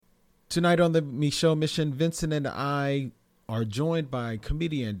Tonight on the Michelle Mission, Vincent and I are joined by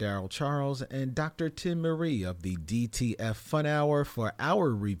comedian Daryl Charles and Dr. Tim Marie of the DTF Fun Hour for our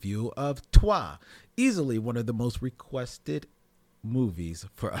review of Trois, easily one of the most requested movies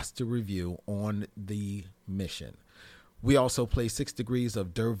for us to review on the Mission. We also play 6 Degrees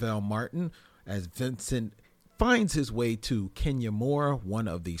of Dervell Martin as Vincent finds his way to Kenya Moore, one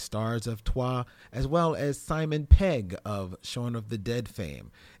of the stars of Trois, as well as Simon Pegg of Shaun of the Dead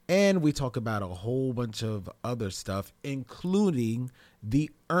fame. And we talk about a whole bunch of other stuff, including the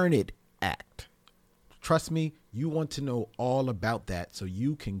Earn It Act. Trust me, you want to know all about that so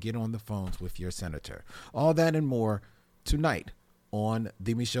you can get on the phones with your senator. All that and more tonight on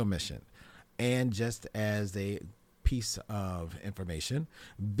the Michelle Mission. And just as a piece of information,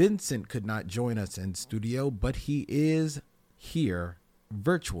 Vincent could not join us in studio, but he is here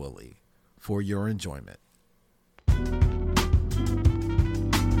virtually for your enjoyment.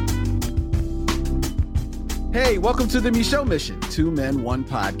 Hey, welcome to the Michelle Mission, 2 Men, 1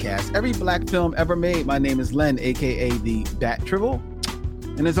 podcast. Every black film ever made. My name is Len, aka the Bat Tribble.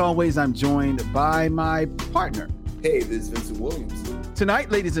 And as always, I'm joined by my partner. Hey, this is Vincent Williams.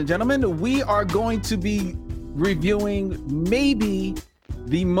 Tonight, ladies and gentlemen, we are going to be reviewing maybe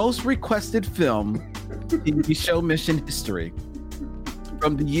the most requested film in Michelle Mission history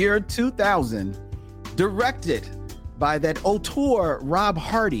from the year 2000, directed by that auteur Rob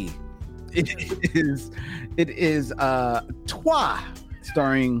Hardy. It is Trois,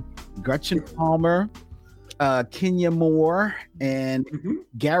 starring Gretchen Palmer, Kenya Moore, and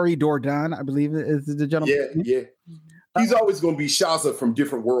Gary Dourdan, I believe is the gentleman. Yeah. He's always going to be Shaza from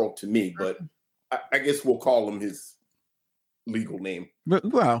Different World to me, but I guess we'll call him his legal name.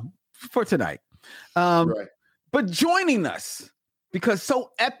 Well, for tonight. Right. But joining us, because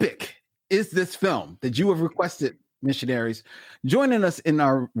so epic is this film that you have requested, missionaries, joining us in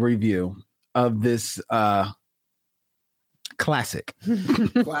our review of this classic.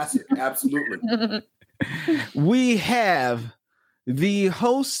 Classic, absolutely. We have the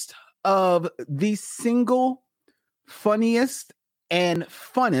host of the single funniest and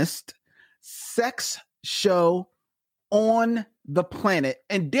funnest sex show on the planet,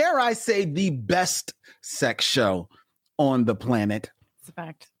 and dare I say the best sex show on the planet. It's a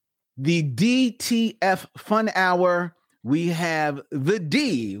fact. The DTF Fun Hour. We have the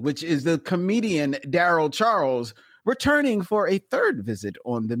D, which is the comedian Daryl Charles, returning for a 3rd visit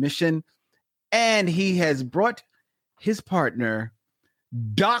on the Mission, and he has brought his partner,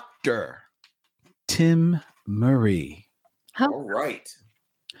 Dr. Tim Marie. All right.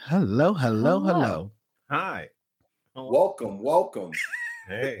 Hello. Hi. Welcome.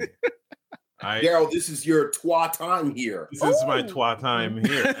 Hey. Daryl, this is your Trois time here. This is my Trois time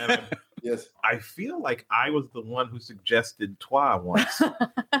here. And Yes. I feel like I was the one who suggested Trois once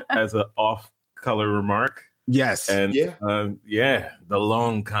as an off-color remark. Yes. And the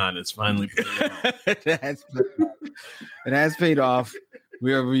long con is finally paid off. It has paid off.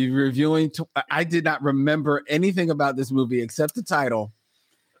 We are reviewing. I did not remember anything about this movie except the title.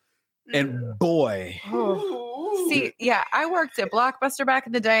 And boy. See, yeah, I worked at Blockbuster back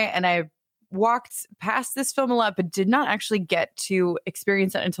in the day, and I walked past this film a lot, but did not actually get to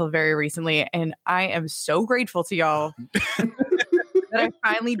experience it until very recently. And I am so grateful to y'all that I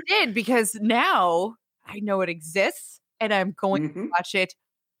finally did, because now I know it exists and I'm going to watch it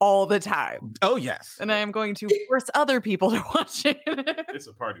all the time. Oh, yes. And I am going to force other people to watch it. It's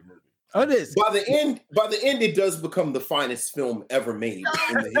a party movie. Oh, it is. By the end, it does become the finest film ever made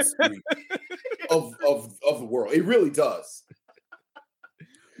in the history of the world. It really does.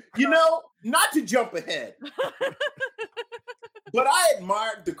 You know, not to jump ahead, but I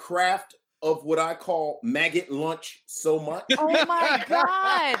admired the craft of what I call maggot lunch so much. Oh my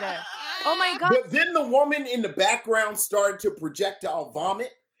God. But then the woman in the background started to projectile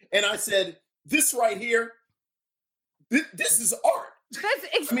vomit, and I said, this right here, this is art. That's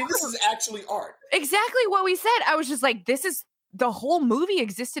this is actually art. Exactly what we said. I was just like, the whole movie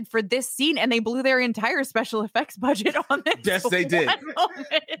existed for this scene, and they blew their entire special effects budget on this. Yes, they did.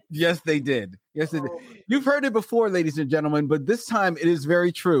 Yes, they did. You've heard it before, ladies and gentlemen, but this time it is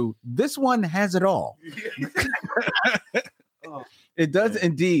very true. This one has it all. It does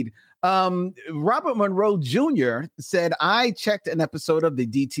indeed. Robert Monroe Jr. said, I checked an episode of the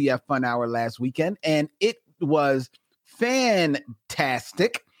DTF Fun Hour last weekend, and it was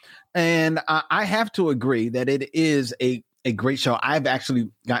fantastic. And I have to agree that it is a great show. I've actually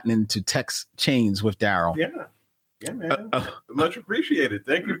gotten into text chains with Daryl. Yeah, man. Much appreciated.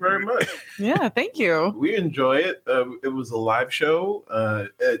 Thank you very much. Yeah, thank you. We enjoy it. It was a live show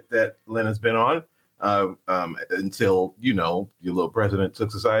that Len has been on. until, your little president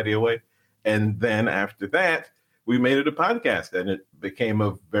took society away. And then after that, we made it a podcast, and it became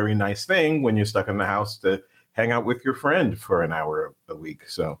a very nice thing when you're stuck in the house to hang out with your friend for an hour a week.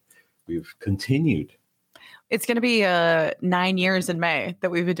 So we've continued. It's going to be 9 years in May that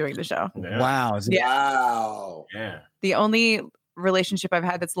we've been doing the show. Yeah. Wow. Yeah. Wow. Yeah. The only relationship I've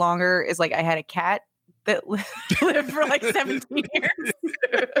had that's longer is like I had a cat that lived for like 17 years.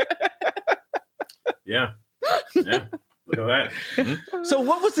 Yeah. Yeah. Look at that. Mm-hmm. So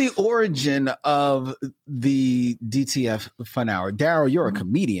what was the origin of the DTF Fun Hour? Daryl, you're a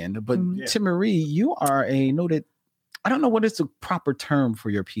comedian, but Tim Marie, you are a noted, I don't know what is the proper term for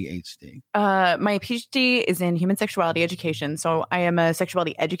your PhD. My PhD is in human sexuality education. So I am a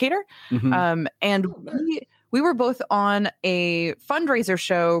sexuality educator. And we were both on a fundraiser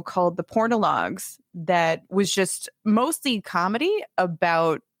show called The Pornologues that was just mostly comedy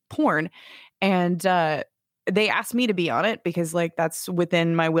about porn. And they asked me to be on it because like that's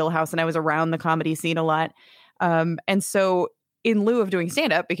within my wheelhouse and I was around the comedy scene a lot. And so in lieu of doing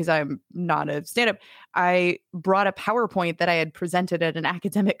stand-up, because I'm not a stand-up, I brought a PowerPoint that I had presented at an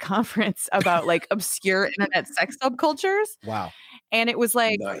academic conference about like obscure internet sex subcultures. Wow. And it was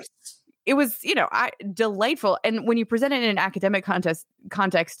like, Nice. it was, delightful. And when you present it in an academic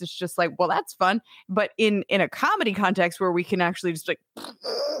context, it's just like, well, that's fun. But in a comedy context where we can actually just like,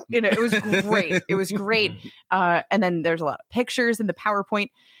 it was great. It was great. And then there's a lot of pictures in the PowerPoint.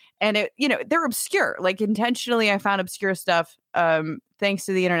 And they're obscure. Like intentionally, I found obscure stuff. Thanks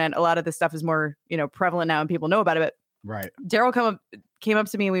to the internet, a lot of this stuff is more, prevalent now and people know about it. Right. Daryl came up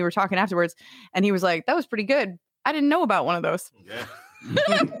to me and we were talking afterwards, and he was like, "That was pretty good. I didn't know about one of those." Yeah.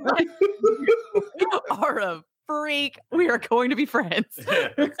 You are a freak. We are going to be friends. Yeah,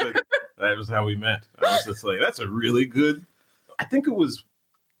 that was how we met. I was just like, "That's a really good." I think it was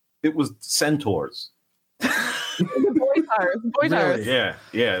Centaurs. Boy tires. Yeah.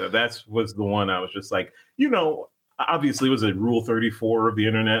 That was the one I was just like, obviously it was a rule 34 of the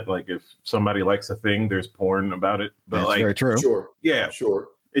internet. Like if somebody likes a thing, there's porn about it. But That's very true. Sure. Yeah. Sure.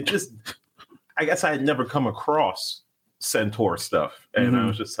 It just, I guess I had never come across Centaur stuff. And I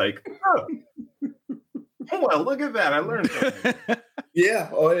was just like, oh, well, look at that. I learned something. Yeah.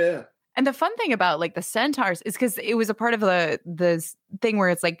 Oh, yeah. And the fun thing about like the centaurs is because it was a part of the thing where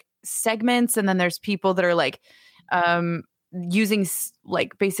it's like segments, and then there's people that are like using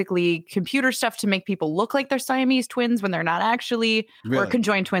like basically computer stuff to make people look like they're Siamese twins when they're not actually, or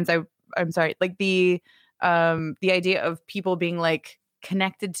conjoined twins. I'm sorry, like the idea of people being like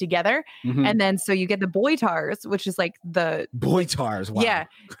connected together, and then so you get the boytars, which is like the boytars. Wow. Yeah,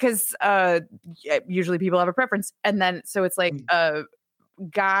 because usually people have a preference, and then so it's like a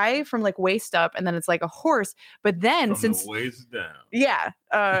guy from like waist up, and then it's like a horse, but then From since the waist down. Yeah.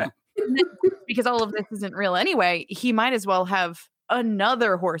 Because all of this isn't real anyway, he might as well have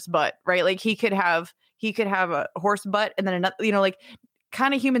another horse butt, right? Like he could have a horse butt and then another, like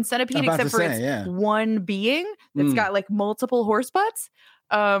kind of human centipede, except for it's one being that's got like multiple horse butts.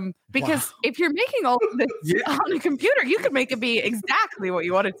 Because if you're making all of this on a computer, you could make it be exactly what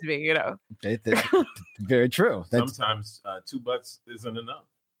you want it to be, That's very true. Sometimes 2 butts isn't enough.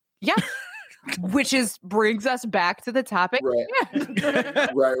 Yeah. Which brings us back to the topic. Right. Yeah.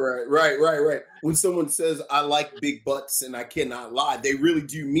 Right. When someone says I like big butts and I cannot lie, they really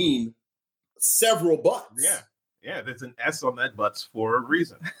do mean several butts. Yeah. There's an S on that butts for a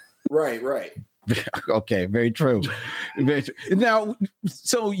reason. Right. Okay, very true. Now,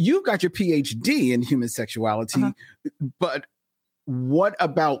 so you got your PhD in human sexuality, but what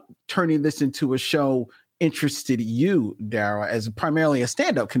about turning this into a show interested you, Daryl, as primarily a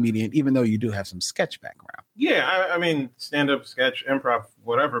stand-up comedian, even though you do have some sketch background? Yeah, I mean, stand-up, sketch, improv,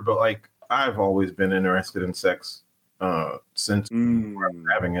 whatever, but like I've always been interested in sex since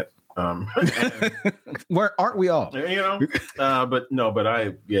having it. Where aren't we all? But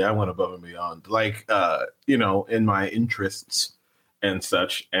I went above and beyond, like, in my interests and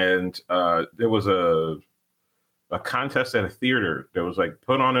such. And there was a contest at a theater that was like,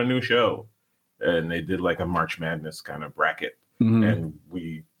 put on a new show. And they did like a March Madness kind of bracket. And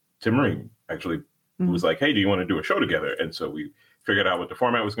Tim Marie actually was like, hey, do you want to do a show together? And so we figured out what the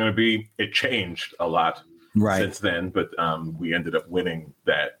format was going to be. It changed a lot since then, but we ended up winning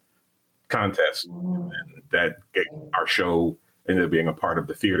that contest. And that our show ended up being a part of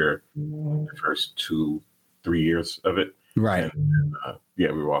the theater the first 2-3 years of it. Right. And we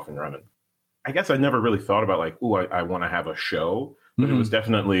were off and running. I guess I never really thought about like, I want to have a show. But it was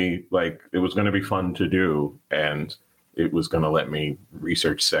definitely like, it was going to be fun to do. And it was going to let me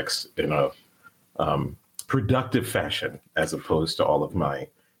research sex in a productive fashion, as opposed to all of my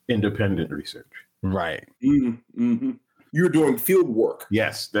independent research. Right. Mm-hmm. You're doing field work.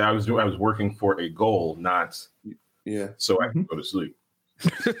 Yes, I was working for a goal, not so I can go to sleep.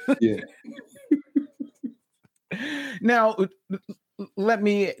 Yeah. Now, let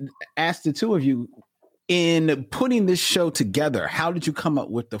me ask the two of you, in putting this show together, how did you come up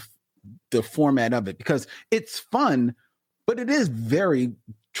with the format of it? Because it's fun, but it is very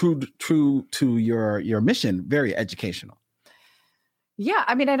true to your mission, very educational. Yeah,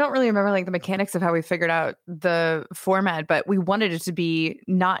 I mean, I don't really remember like the mechanics of how we figured out the format, but we wanted it to be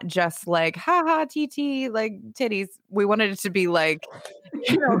not just like haha TT like titties. We wanted it to be like,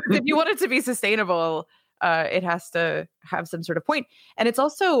 if you want it to be sustainable, it has to have some sort of point. And it's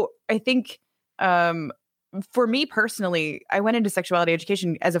also, I think, for me personally, I went into sexuality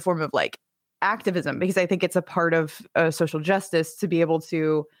education as a form of like activism because I think it's a part of social justice to be able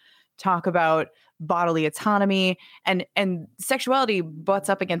to talk about bodily autonomy and sexuality butts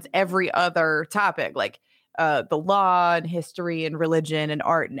up against every other topic like the law and history and religion and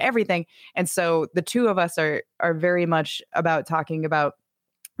art and everything. And so the two of us are very much about talking about,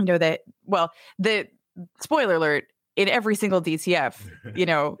 the spoiler alert, in every single DTF,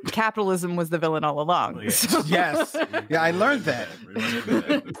 capitalism was the villain all along. Oh, yeah. So- Yes. Yeah, I learned that.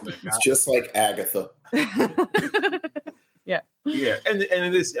 It's just like Agatha. Yeah, and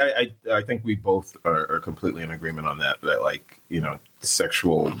it is. I think we both are completely in agreement on that. That like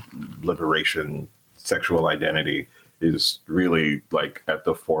sexual liberation, sexual identity is really like at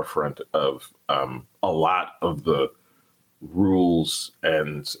the forefront of a lot of the rules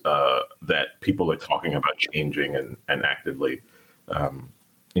and that people are talking about changing and actively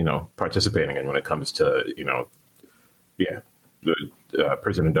participating in when it comes to the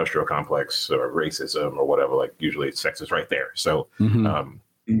prison industrial complex or racism or whatever. Like usually sex is right there. So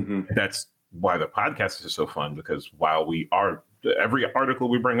that's why the podcast is so fun, because while every article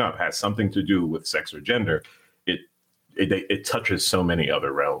we bring up has something to do with sex or gender, it touches so many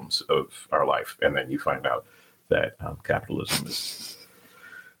other realms of our life. And then you find out that capitalism is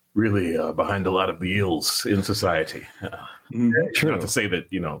really behind a lot of the ills in society. Not to say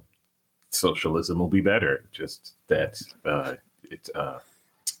that, socialism will be better, just that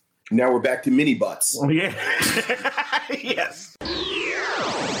now we're back to mini butts. Yeah. Yes.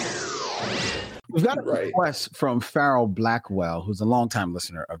 We've got a request from Farrell Blackwell, who's a longtime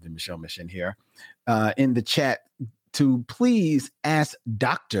listener of the Michelle Mission here, in the chat to please ask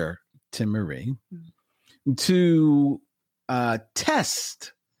Dr. Tim Marie to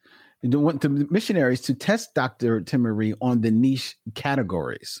test, want the missionaries to test Dr. Tim Marie on the niche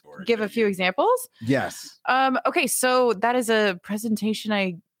categories. Give a few examples. Yes. Okay, so that is a presentation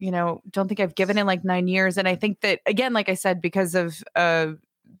I, don't think I've given in like 9 years. And I think that, again, like I said, because of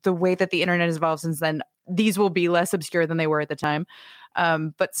the way that the internet has evolved since then, these will be less obscure than they were at the time.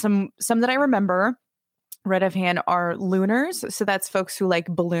 But some that I remember right offhand are looners. So that's folks who like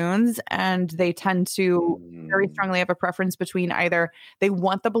balloons, and they tend to very strongly have a preference between either they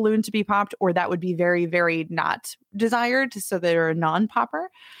want the balloon to be popped or that would be very, very not desired. So they're a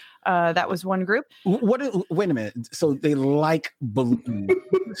non-popper. That was one group. Wait a minute. So they like balloons.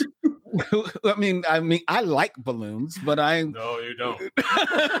 I mean, I like balloons, but No, you don't.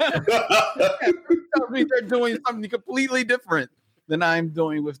 They're doing something completely different than I'm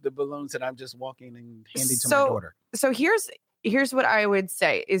doing with the balloons that I'm just walking and handing to my daughter. So here's what I would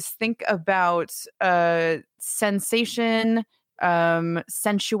say is think about sensation,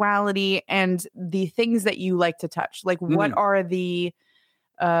 sensuality, and the things that you like to touch. Like what are the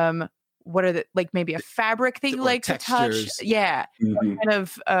like maybe a fabric that you like textures. to touch? Yeah.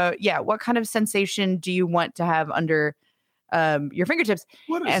 What kind of sensation do you want to have under your fingertips?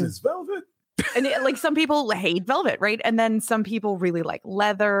 What is this, velvet? And like some people hate velvet, right? And then some people really like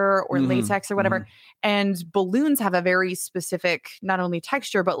leather or latex or whatever. And balloons have a very specific, not only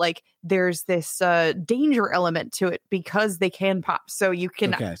texture, but like there's this danger element to it because they can pop. So you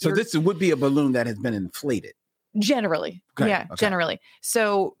can. Okay. So this would be a balloon that has been inflated. Generally. Okay. Yeah, Okay. generally.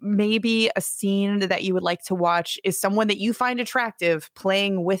 So maybe a scene that you would like to watch is someone that you find attractive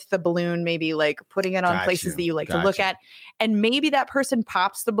playing with the balloon, maybe like putting it on places that you like to look at. And maybe that person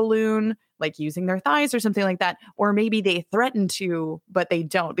pops the balloon, like using their thighs or something like that. Or maybe they threaten to, but they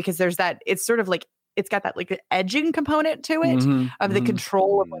don't, because there's that, it's sort of like, it's got that like edging component to it of the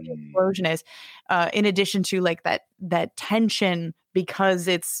control of what the explosion is. In addition to like that tension, because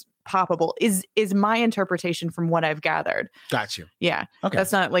it's poppable is my interpretation from what I've gathered. Got you. Yeah. Okay.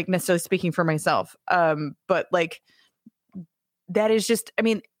 That's not like necessarily speaking for myself. But like that is just, I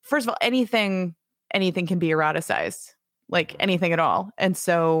mean, first of all, anything can be eroticized, like anything at all. And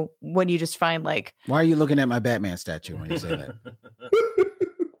so when you just find like, why are you looking at my Batman statue when you say that?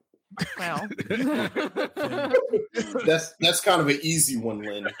 Well, That's kind of an easy one,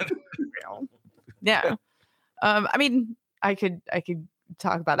 Lynn. yeah. I mean, I could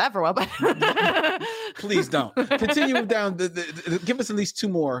talk about that for a while, but please don't continue down. Give us at least two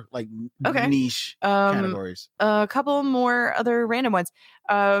more like niche categories. A couple more other random ones.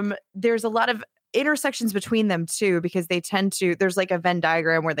 There's a lot of intersections between them too, because they tend to, there's like a Venn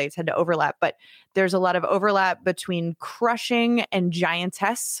diagram where they tend to overlap, but there's a lot of overlap between crushing and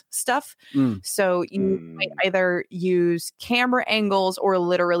giantess stuff. So you might either use camera angles or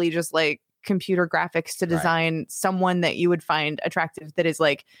literally just like computer graphics to design someone that you would find attractive that is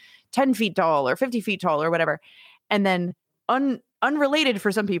like 10 feet tall or 50 feet tall or whatever. And then unrelated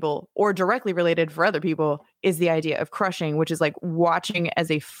for some people or directly related for other people is the idea of crushing, which is like watching as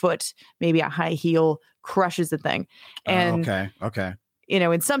a foot, maybe a high heel, crushes the thing. And okay. You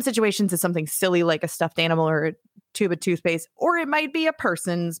know, in some situations it's something silly like a stuffed animal or a tube of toothpaste, or it might be a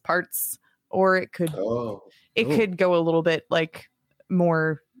person's parts, or it could could go a little bit like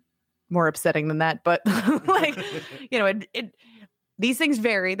more upsetting than that. But like, you know, these things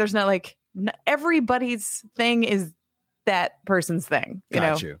vary. There's not like everybody's thing is that person's thing, you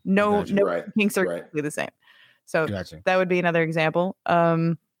know. No kinks are exactly the same. So that would be another example.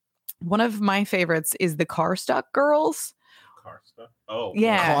 One of my favorites is the car stuck girls. Car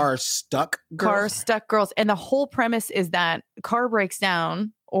stuck girls. And the whole premise is that the car breaks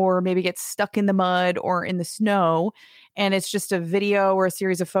down or maybe gets stuck in the mud or in the snow, and it's just a video or a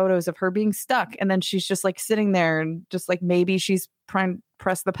series of photos of her being stuck, and then she's just like sitting there and just like maybe she's trying to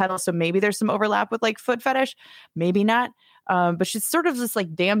press the pedal, so maybe there's some overlap with like foot fetish, maybe not, but she's sort of this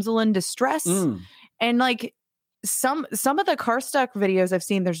like damsel in distress. And like some of the car stuck videos I've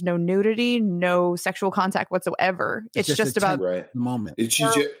seen, there's no nudity, no sexual contact whatsoever. It's just about the moment.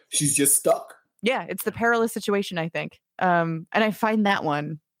 She's just stuck. Yeah, it's the perilous situation, I think. And I find that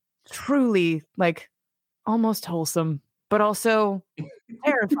one truly like almost wholesome, but also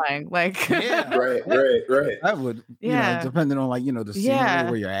terrifying. Like, right. I would, you know, depending on like, you know, the scene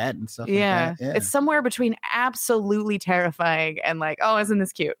where you're at and stuff. Yeah. Like that. It's somewhere between absolutely terrifying and like, oh, isn't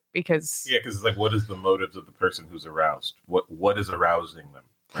this cute? Because it's like, what is the motives of the person who's aroused? What is arousing them?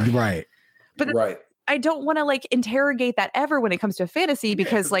 Right. But I don't want to like interrogate that ever when it comes to fantasy,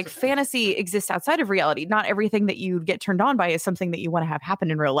 because like fantasy exists outside of reality. Not everything that you get turned on by is something that you want to have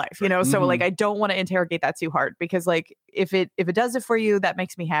happen in real life, you know? So like, I don't want to interrogate that too hard, because like, if it does it for you, that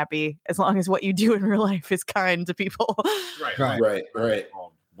makes me happy, as long as what you do in real life is kind to people. Right.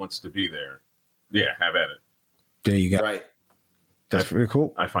 Wants to be there. Yeah. Have at it. There you go. Right. That's really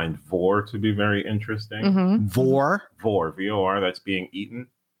cool. I find vor to be very interesting. Vor, VOR, that's being eaten.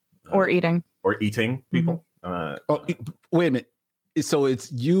 Or eating people. Wait a minute. So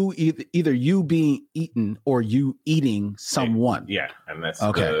it's you either you being eaten or you eating someone. Yeah, and that's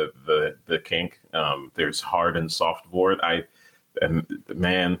the kink. There's hard and soft vor.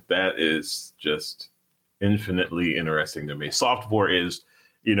 Man, that is just infinitely interesting to me. Soft vor is,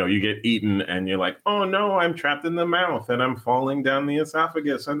 you know, you get eaten and you're like, oh no, I'm trapped in the mouth and I'm falling down the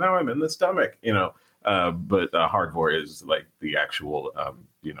esophagus and now I'm in the stomach. You know, but hard vor is like the actual,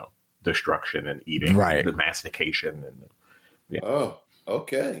 you know, destruction and eating, the mastication, and Oh,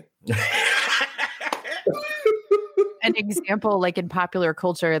 okay. An example, like in popular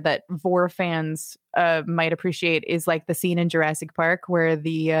culture, that vor fans might appreciate is like the scene in Jurassic Park where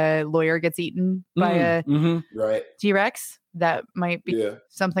the lawyer gets eaten by a T-Rex. That might be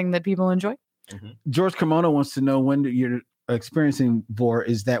something that people enjoy. George Cremona wants to know when you're experiencing vor.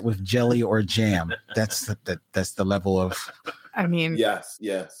 Is that with jelly or jam? That's the level of. I mean, yes.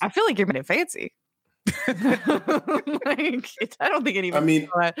 I feel like you're making it fancy. Like, I don't think anyone. I mean,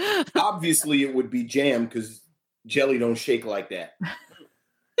 obviously it would be jam because jelly don't shake like that.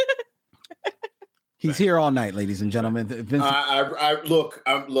 He's here all night, ladies and gentlemen. I'm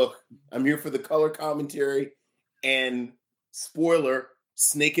here for the color commentary and spoiler.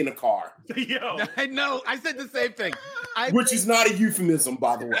 Snake in a car. Yo, I know. I said the same thing. Which is not a euphemism,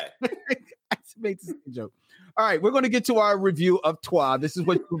 by the way. I made the same joke. All right, we're going to get to our review of Trois. This is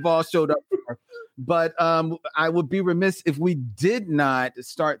what you've all showed up for. But I would be remiss if we did not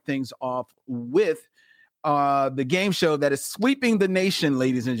start things off with the game show that is sweeping the nation,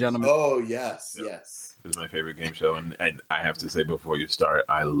 ladies and gentlemen. Oh, yes. This is my favorite game show. And I have to say before you start,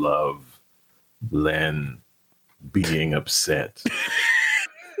 I love Len being upset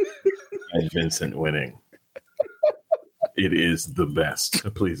at Vincent winning. It is the best.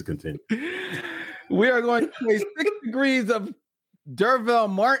 Please continue. We are going to play 6 Degrees of Derville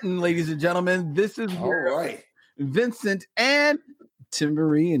Martin, ladies and gentlemen. This is where Vincent and Tim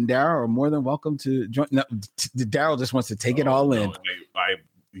Marie and Daryl are more than welcome to join. No, Daryl just wants to take it all in.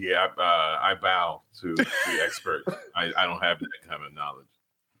 Yeah, I bow to the expert. I don't have that kind of knowledge.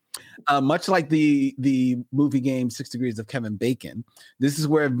 Much like the movie game 6 Degrees of Kevin Bacon, this is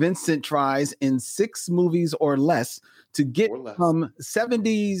where Vincent tries in 6 movies or less to get from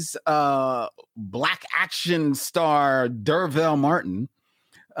 70s black action star Dervell Martin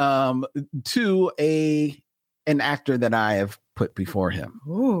to an actor that I have put before him.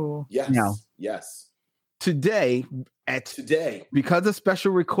 Ooh. Yes. Now, yes. Today, because of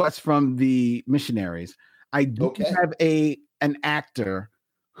special requests from the missionaries, I do have an actor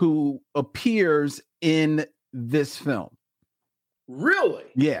who appears in this film. Really?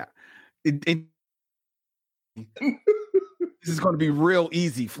 Yeah. This is going to be real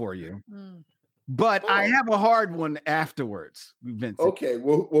easy for you. But I have a hard one afterwards, Vincent. Okay,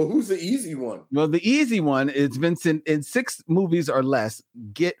 well, who's the easy one? Well, the easy one is Vincent in 6 movies or less.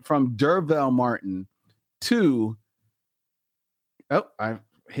 Get from Dervell Martin to I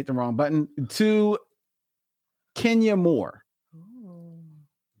hit the wrong button to Kenya Moore.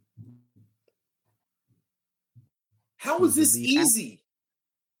 How is this easy?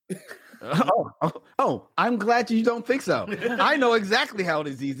 Oh, I'm glad you don't think so. I know exactly how it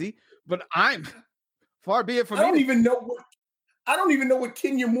is easy, but I'm far be it from me. I don't even know what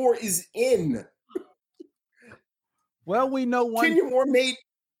Kenya Moore is in. Well, we know one.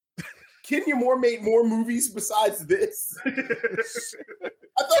 Kenya Moore made more movies besides this. I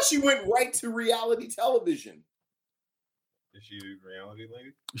thought she went right to reality television. Is she a reality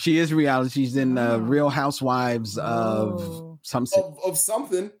lady? She is reality. She's in Real Housewives of something. Of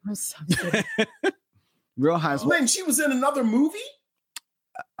something. Real Housewives. Lynn, she was in another movie?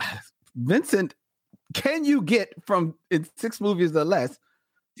 Vincent, can you get from 6 movies or less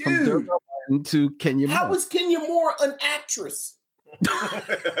from Dervell Martin to Kenya Moore? How is Kenya Moore an actress?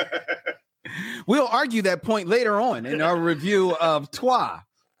 We'll argue that point later on in our review of Trois.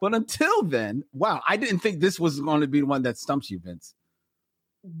 But until then, wow, I didn't think this was going to be the one that stumps you, Vince.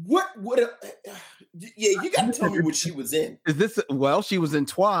 Yeah, you got to tell me what she was in. Is this, well, she was in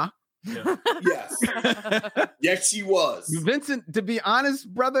Trois. Yeah. Yes. Yes, she was. Vincent, to be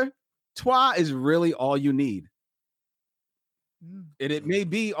honest, brother, Trois is really all you need. And it may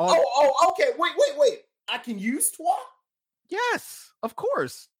be all. Oh, okay. Wait. I can use Trois? Yes, of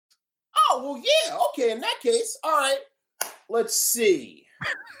course. Oh, well, yeah. Okay, in that case, all right. Let's see.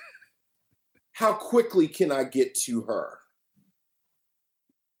 How quickly can I get to her?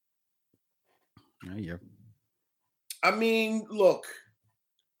 Yeah. I mean, look,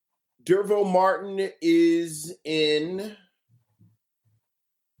 Dervell Martin is in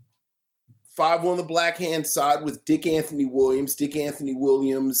 5 on the Black Hand Side with Dick Anthony Williams. Dick Anthony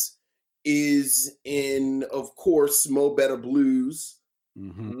Williams is in, of course, Mo Better Blues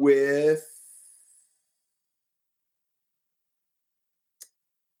with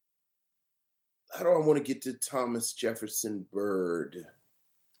how do I want to get to Thomas Jefferson Byrd?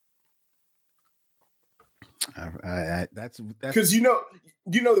 That's because you know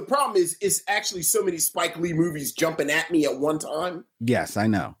the problem is it's actually so many Spike Lee movies jumping at me at one time. Yes, I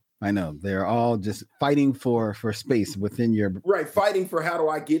know. They're all just fighting for space within your fighting for how do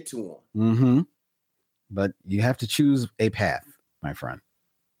I get to them. But you have to choose a path, my friend.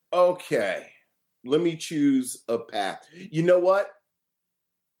 Okay, let me choose a path. You know what?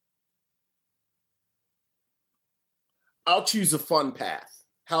 I'll choose a fun path.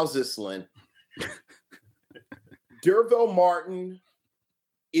 How's this, Lynn? Dervell Martin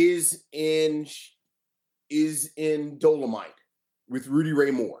is in Dolomite with Rudy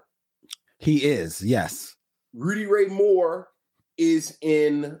Ray Moore. He is, yes. Rudy Ray Moore is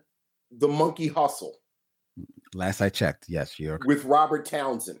in The Monkey Hustle. Last I checked, yes, you're with Robert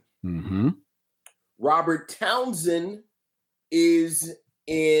Townsend. Robert Townsend is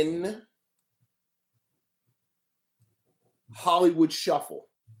in Hollywood Shuffle.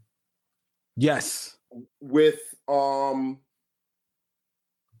 Yes. With Keenan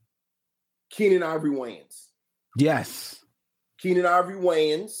Ivory Wayans. Yes. Keenan Ivory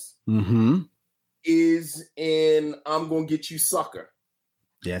Wayans is in I'm Gonna Get You Sucker.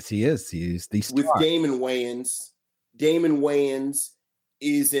 Yes, he is. He's the star. With Damon Wayans. Damon Wayans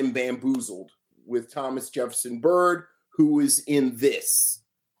is in Bamboozled with Thomas Jefferson Byrd, who is in this,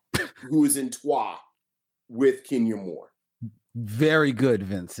 who is in Trois with Kenya Moore. Very good,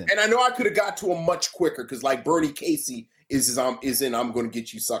 Vincent. And I know I could have got to him much quicker because, like, Bernie Casey is in I'm Gonna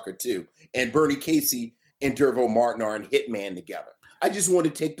Get You Sucker too, and Bernie Casey and Dervell Martin are in Hitman together. I just want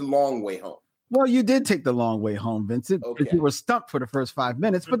to take the long way home. Well, you did take the long way home, Vincent. Okay. You were stumped for the first 5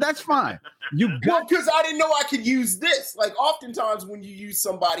 minutes, but that's fine. Because I didn't know I could use this. Like, oftentimes when you use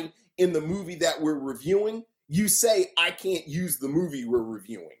somebody in the movie that we're reviewing, you say I can't use the movie we're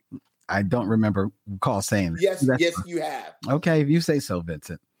reviewing. I don't recall saying that. Yes, you have. Okay, if you say so,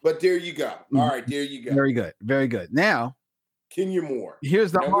 Vincent. But there you go. All right, there you go. Very good. Very good. Now, Kenya Moore.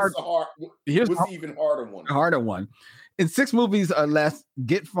 Here's the even harder one. Harder one. In 6 movies or less,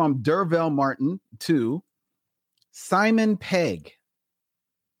 get from Dervell Martin to Simon Pegg.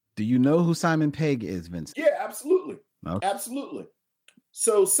 Do you know who Simon Pegg is, Vincent? Yeah, absolutely. Okay. Absolutely.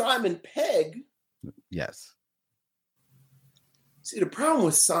 So Simon Pegg. Yes. See, the problem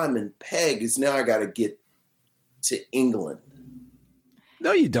with Simon Pegg is now I got to get to England.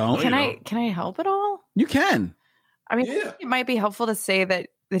 No, you don't. Can I help at all? You can. I mean, it might be helpful to say that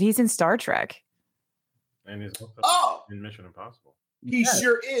he's in Star Trek. And he's in Mission Impossible. He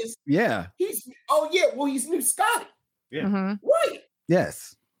sure is. Yeah. He's new Scotty. Yeah. Mm-hmm. Right.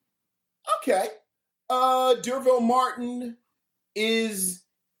 Yes. Okay. Dervell Martin is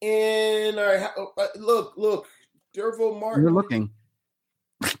in. Look. Dervell Martin. You're looking.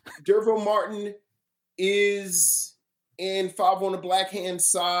 Dervell Martin is in 5 on the Black Hand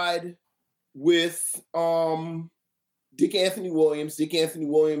Side with Dick Anthony Williams. Dick Anthony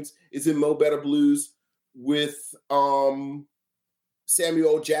Williams is in Mo Better Blues with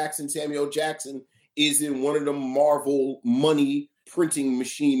Samuel Jackson. Samuel Jackson is in one of the Marvel money printing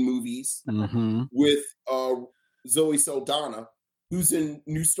machine movies with Zoe Saldana, who's in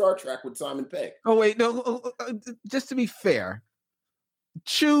new Star Trek with Simon Pegg. Oh, wait. No, just to be fair,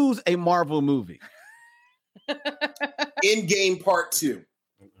 choose a Marvel movie. Endgame Part 2.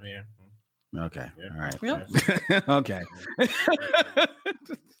 Yeah. Okay. Yeah. All right. Yep. Okay.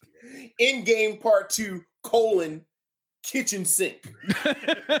 Endgame Part 2, kitchen sink.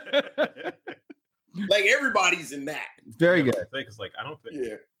 Like everybody's in that. Very good. I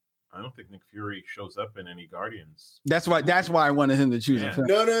don't think Nick Fury shows up in any Guardians. That's why I wanted him to choose a film.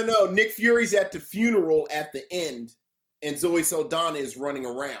 No. Nick Fury's at the funeral at the end, and Zoe Saldana is running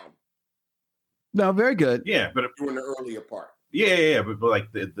around. No, very good. Yeah, but during the earlier part. Yeah, but like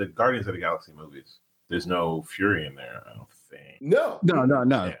the Guardians of the Galaxy movies, there's no Fury in there, I don't think. No.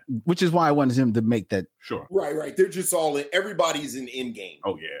 Yeah. Which is why I wanted him to make that. Sure. Right. They're just all in. Everybody's in Endgame.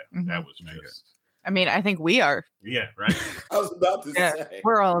 Oh yeah, that was just. I mean, I think we are. Yeah, right. I was about to say.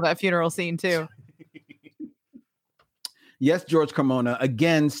 We're all in that funeral scene too. Yes, George Carmona.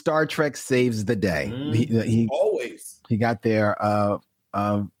 Again, Star Trek saves the day. He always. He got there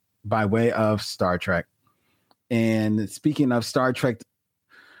by way of Star Trek. And speaking of Star Trek,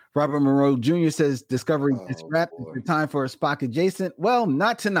 Robert Monroe Jr. says Discovery is wrapped. It's time for a Spock adjacent. Well,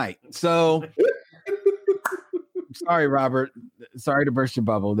 not tonight. So sorry, Robert. Sorry to burst your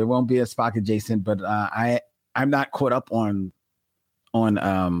bubble. There won't be a Spock adjacent, but I'm not caught up on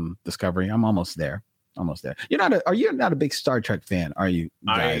Discovery. I'm almost there. Are you not a big Star Trek fan? Are you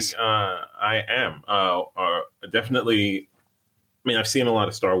guys? I am. Definitely. I mean, I've seen a lot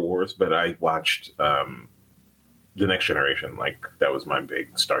of Star Wars, but I watched The Next Generation. Like that was my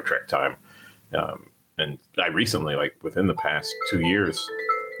big Star Trek time. And I recently, like within the past 2 years.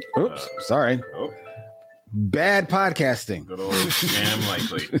 Oops, sorry. Bad podcasting. Good old Sam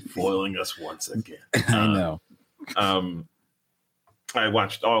Likely foiling us once again. I know. I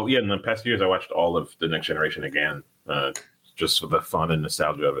watched in the past years, I watched all of The Next Generation again, just for the fun and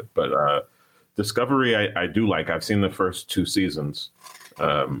nostalgia of it. But Discovery, I do like. I've seen the first 2 seasons,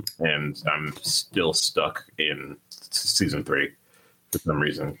 and I'm still stuck in season 3 for some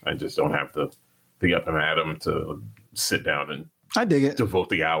reason. I just don't have the up and atom to sit down and I dig it. Devote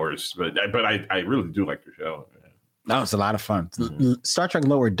the hours, but I really do like the show. No, it's a lot of fun. Star Trek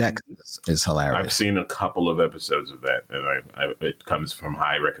Lower Decks is hilarious. I've seen a couple of episodes of that, and it comes from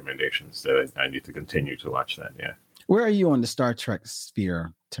high recommendations that I need to continue to watch that. Yeah. Where are you on the Star Trek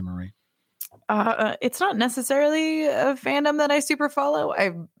sphere, Timmery? It's not necessarily a fandom that I super follow.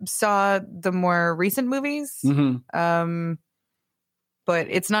 I saw the more recent movies. But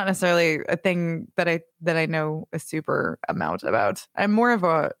it's not necessarily a thing that I know a super amount about. I'm more of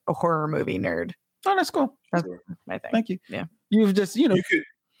a horror movie nerd. Oh, that's cool. That's my thing. Thank you. Yeah. You've just,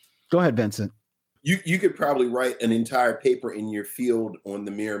 go ahead, Vincent. You could probably write an entire paper in your field on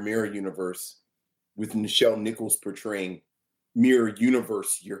the Mirror universe with Nichelle Nichols portraying Mirror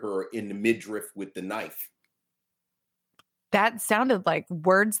Universe, her in the midriff with the knife. That sounded like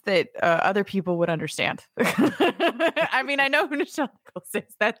words that other people would understand. I mean, I know who Nichelle Nichols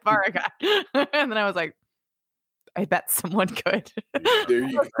is. That far I got. And then I was like, I bet someone could. There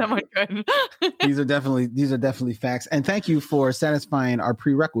you go. Someone could. These are definitely facts. And thank you for satisfying our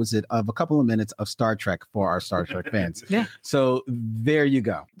prerequisite of a couple of minutes of Star Trek for our Star Trek fans. Yeah. So there you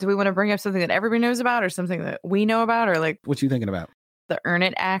go. Do we want to bring up something that everybody knows about or something that we know about or like what you thinking about? the Earn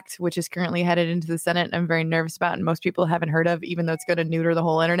It Act, which is currently headed into the Senate. I'm very nervous about, and most people haven't heard of, even though it's going to neuter the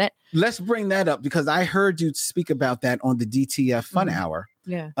whole internet. Let's bring that up because I heard you speak about that on the DTF Fun Hour.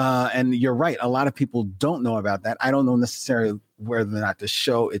 Yeah. And you're right. A lot of people don't know about that. I don't know necessarily whether or not the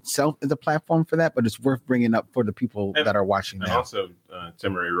show itself is a platform for that, but it's worth bringing up for the people that are watching now. And also,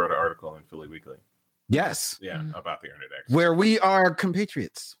 Tim Murray wrote an article in Philly Weekly. Yes. Yeah, about the Earn It Act. Where we are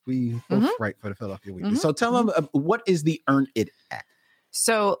compatriots. We both write for the Philadelphia Weekly. So tell them, what is the Earn It Act?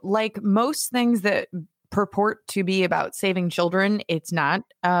 So like most things that purport to be about saving children, it's not.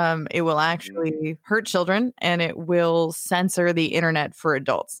 It will actually hurt children, and it will censor the internet for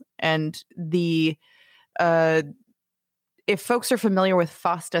adults. And the if folks are familiar with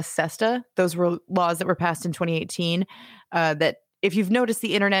FOSTA SESTA, those were laws that were passed in 2018 that if you've noticed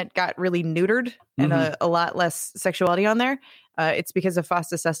the internet got really neutered and a lot less sexuality on there, it's because of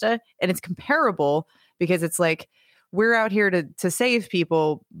FOSTA SESTA. And it's comparable because it's like, we're out here to save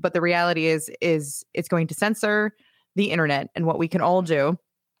people, but the reality is it's going to censor the internet. And what we can all do,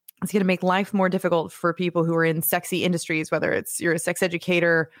 it's going to make life more difficult for people who are in sexy industries, whether it's you're a sex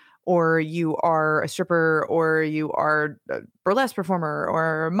educator or you are a stripper or you are a burlesque performer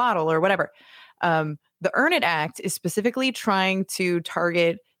or a model or whatever. The Earn It Act is specifically trying to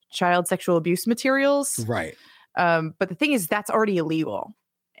target child sexual abuse materials. Right. But the thing is, that's already illegal.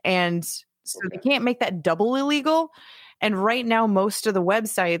 And so they can't make that double illegal. And right now, most of the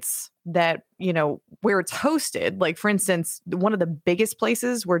websites that, where it's hosted, like, for instance, one of the biggest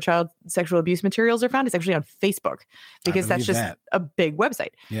places where child sexual abuse materials are found is actually on Facebook, because that's just a big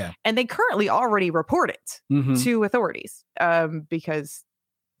website. Yeah. And they currently already report it to authorities because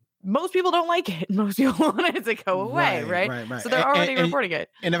most people don't like it. Most people want it to go away, right? So they're already reporting it.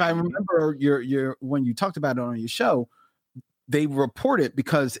 And if I remember your when you talked about it on your show, they report it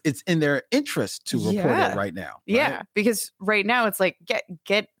because it's in their interest to report it right now. Right? Yeah, because right now it's like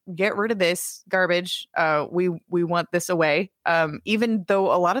get rid of this garbage. We want this away. Even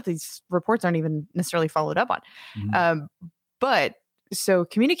though a lot of these reports aren't even necessarily followed up on. But so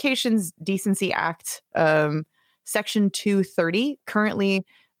Communications Decency Act, Section 230 currently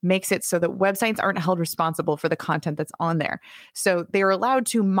makes it so that websites aren't held responsible for the content that's on there. So they are allowed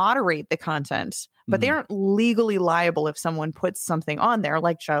to moderate the content, but they aren't legally liable if someone puts something on there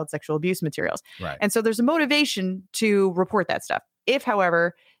like child sexual abuse materials. Right. And so there's a motivation to report that stuff. If,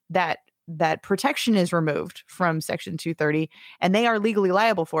 however, that protection is removed from Section 230 and they are legally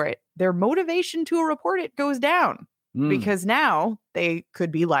liable for it, their motivation to report it goes down because now they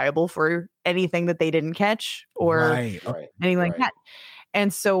could be liable for anything that they didn't catch or anything like that.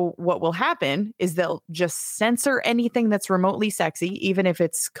 And so what will happen is they'll just censor anything that's remotely sexy, even if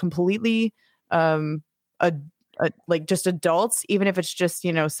it's completely like just adults, even if it's just,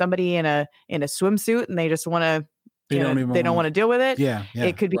 somebody in a swimsuit and they just want to, they don't want to deal with it. Yeah.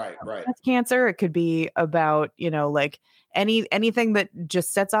 It could be breast cancer. It could be about, like anything that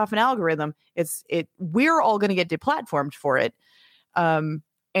just sets off an algorithm. We're all going to get deplatformed for it.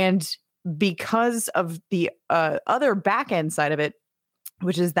 And because of the other back end side of it,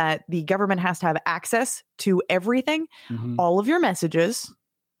 which is that the government has to have access to everything. All of your messages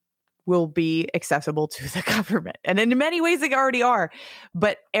will be accessible to the government. And in many ways they already are,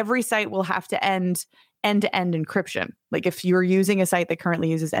 but every site will have to end-to-end encryption. Like if you're using a site that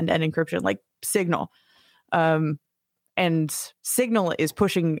currently uses end-to-end encryption, like Signal, and Signal is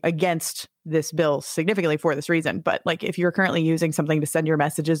pushing against this bill significantly for this reason. But like if you're currently using something to send your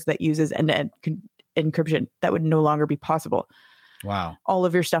messages that uses end-to-end encryption, that would no longer be possible. Wow. All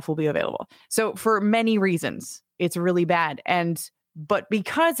of your stuff will be available. So for many reasons, it's really bad. But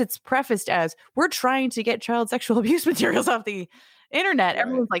because it's prefaced as we're trying to get child sexual abuse materials off the internet,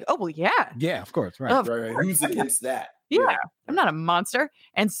 everyone's like, oh, well, yeah. Yeah, of course. Right. Who's against that? Yeah, I'm not a monster.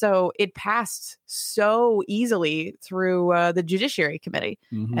 And so it passed so easily through the Judiciary Committee.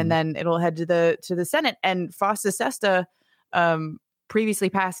 And then it'll head to the Senate. And FOSTA SESTA previously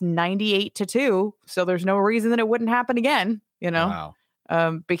passed 98-2. So there's no reason that it wouldn't happen again. Wow.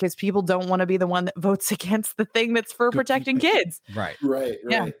 Because people don't want to be the one that votes against the thing that's for protecting kids. Right.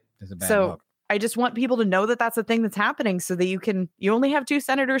 Yeah. That's a bad so look. I just want people to know that that's a thing that's happening so that you only have 2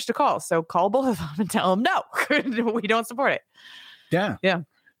 senators to call. So call both of them and tell them, no, we don't support it. Yeah. Yeah.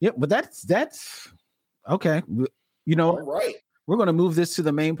 Yeah. But that's okay. All right. We're going to move this to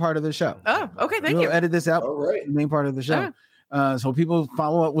the main part of the show. Oh, okay. Thank you. Edit this out. All right. The main part of the show. So people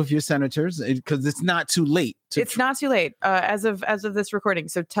follow up with your senators because it's not too late. It's not too late as of this recording.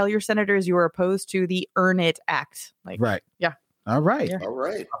 So tell your senators you are opposed to the Earn It Act. Right. Yeah. All right. Yeah. All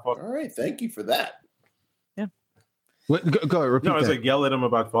right. Thank you for that. Yeah. Go ahead, repeat No, I was that. like, yell at him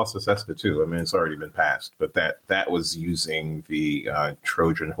about false Cesca too. I mean, it's already been passed, but that was using the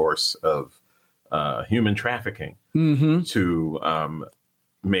Trojan horse of human trafficking to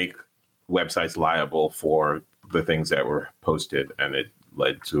make websites liable for the things that were posted, and it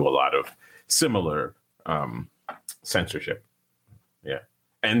led to a lot of similar censorship. Yeah,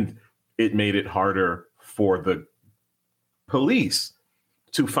 and it made it harder for the police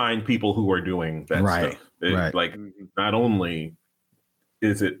to find people who are doing that stuff. Like, not only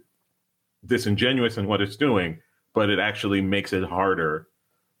is it disingenuous in what it's doing, but it actually makes it harder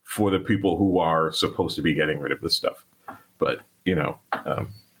for the people who are supposed to be getting rid of this stuff. But,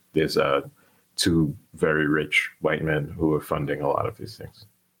 there's two very rich white men who are funding a lot of these things.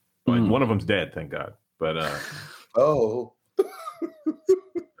 Like, one of them's dead, thank God. But,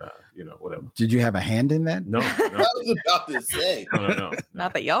 whatever. Did you have a hand in that? No. I was about to say. No.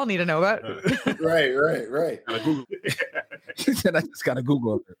 Not that y'all need to know about. Right. He said, I just got to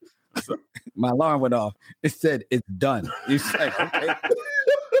Google it. My alarm went off. It said, it's done. You said, okay.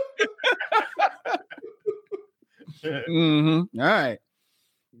 All right.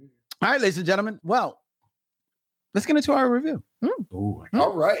 All right, ladies and gentlemen. Well, let's get into our review.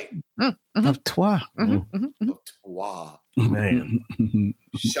 All right. Of Trois. Wow. Man.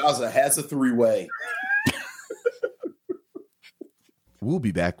 Shaza has a three-way. We'll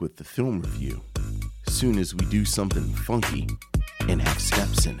be back with the film review as soon as we do something funky and have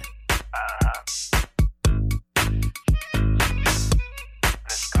steps in it.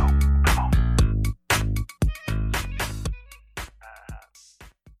 Let's go. Come on.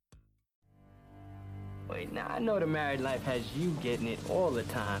 Wait, now I know the married life has you getting it all the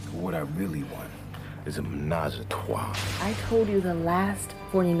time. What I really want is a menage a trois. I told you the last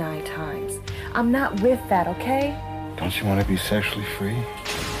 49 times. I'm not with that, okay? Don't you want to be sexually free?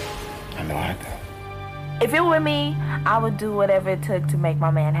 I know I do. If it were me, I would do whatever it took to make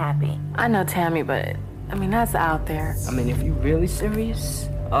my man happy. I know, Tammy, but I mean, that's out there. I mean, if you really serious,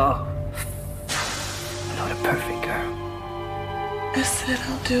 I know the perfect girl. I said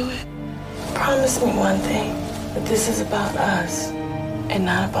I'll do it. Promise me one thing, that this is about us and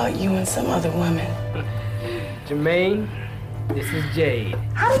not about you and some other woman. Jermaine, this is Jade.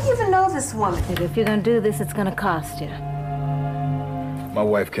 How do you even know this woman? If you're gonna do this, it's gonna cost you. My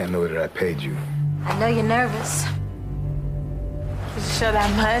wife can't know that I paid you. I know you're nervous. Did you show that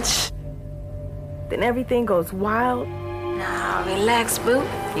much? Then everything goes wild. Now, relax, boo.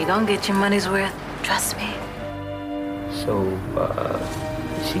 You're gonna get your money's worth. Trust me. So,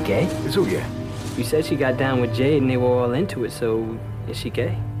 is she gay? It's who, yeah? You said she got down with Jade and they were all into it, so is she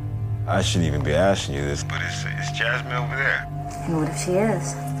gay? I shouldn't even be asking you this, but it's Jasmine over there. And what if she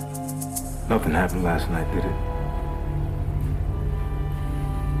is? Nothing happened last night, did it?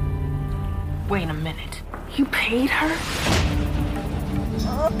 Wait a minute. You paid her?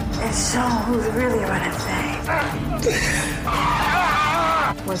 And show who's really running things.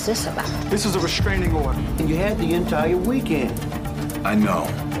 What's this about? This is a restraining order. And you had the entire weekend. I know.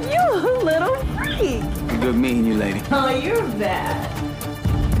 You little freak. I'm good meeting you, lady. Oh, you're bad.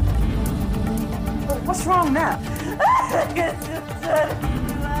 What's wrong now?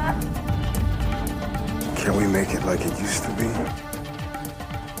 Can we make it like it used to be?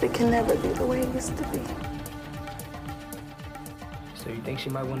 It can never be the way it used to be. So you think she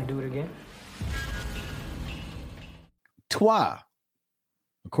might want to do it again? Trois,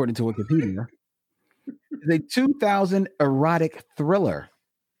 according to Wikipedia, is a 2000 erotic thriller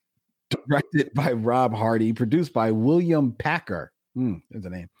directed by Rob Hardy, produced by William Packer. There's a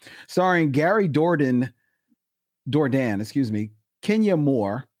name. Starring Gary Dourdan, Kenya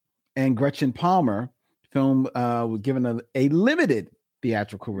Moore, and Gretchen Palmer. Film was given a limited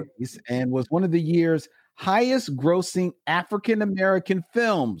theatrical release and was one of the year's highest grossing African American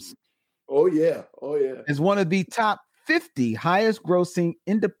films. Oh yeah. As one of the top 50 highest grossing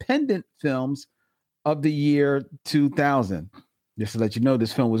independent films of the year 2000. Just to let you know,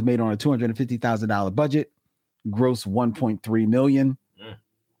 this film was made on a $250,000 budget, grossed $1.3 million.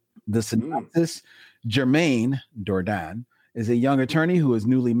 The synopsis: Jermaine Dourdan is a young attorney who is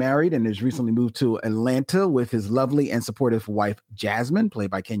newly married and has recently moved to Atlanta with his lovely and supportive wife, Jasmine, played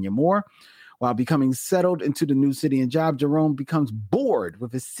by Kenya Moore. While becoming settled into the new city and job, Jerome becomes bored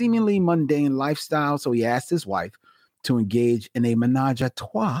with his seemingly mundane lifestyle, so he asks his wife to engage in a menage a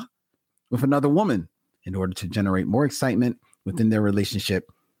trois with another woman in order to generate more excitement within their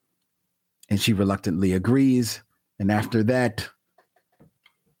relationship. And she reluctantly agrees. And after that,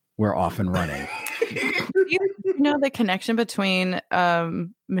 we're off and running. You know the connection between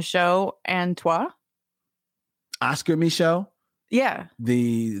Michaud and Trois? Oscar Michaud? Yeah.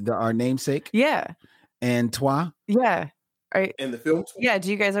 The our namesake? Yeah. and Trois? Yeah. Right. And the film? Yeah. Do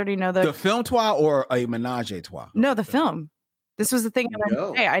you guys already know The film Trois or a Menage a Trois? No, the film. This was the thing.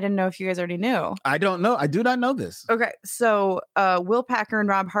 No. I didn't know if you guys already knew. I don't know. I do not know this. Okay. So Will Packer and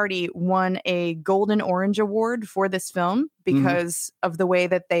Rob Hardy won a Golden Orange Award for this film because of the way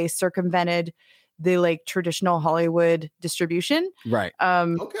that they circumvented the like traditional Hollywood distribution. Right.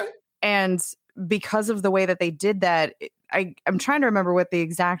 Okay. And because of the way that they did that, I'm trying to remember what the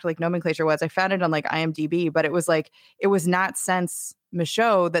exact like nomenclature was. I found it on like IMDb, but it was like, it was not since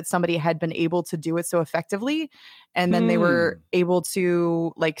Michaud that somebody had been able to do it so effectively. And then they were able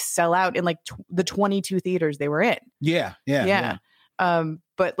to like sell out in like the 22 theaters they were in. Yeah.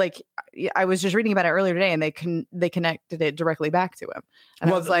 But like I was just reading about it earlier today, and they connected it directly back to him. And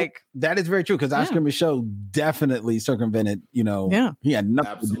I was like, that is very true because Oscar Michaud definitely circumvented. He had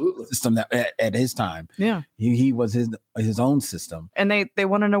nothing system that at his time. Yeah, he was his own system, and they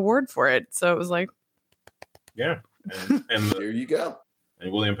won an award for it. So it was like, yeah, and there you go.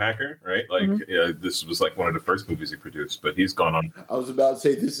 And William Packer, right? Like, this was like one of the first movies he produced, but he's gone on. I was about to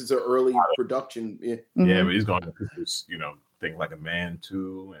say this is an early production. Yeah, but he's gone to produce, things like A Man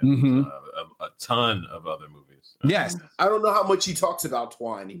 2 and a ton of other movies. Yes, I don't know how much he talks about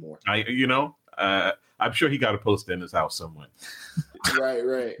Trois anymore. I'm sure he got a poster in his house somewhere.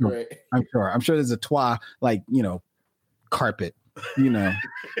 Right. I'm sure there's a Trois carpet.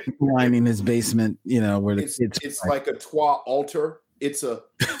 Lining his basement. Where it's like a Trois altar. It's a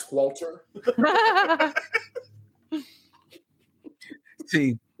twalter.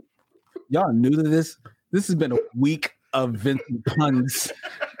 See, y'all are new to this. This has been a week of Vincent puns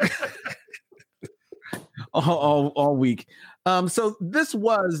all week. So this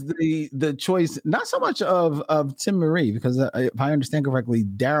was the choice, not so much of Tim Marie, because if I understand correctly,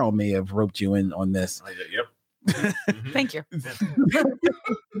 Daryl may have roped you in on this. Yep. Thank you. So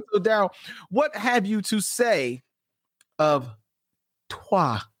Daryl, what have you to say of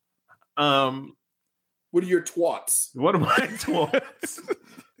Trois? What are your twats? What are my twats?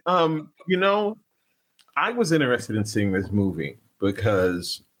 I was interested in seeing this movie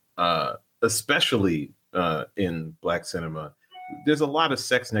because, especially in Black cinema, there's a lot of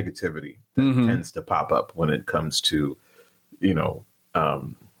sex negativity that tends to pop up when it comes to,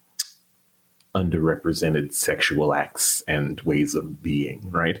 underrepresented sexual acts and ways of being,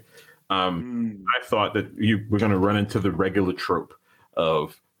 right? I thought that you were going to run into the regular trope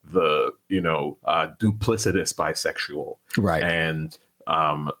of the, duplicitous bisexual, right? And,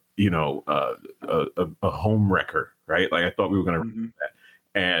 a home wrecker, right? Like I thought we were going to do that.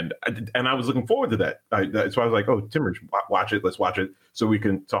 And I was looking forward to that. So I was like, oh, Timmer, watch it. Let's watch it so we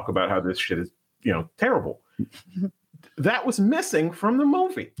can talk about how this shit is, terrible. That was missing from the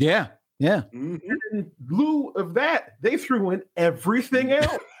movie. Yeah. And in lieu of that, they threw in everything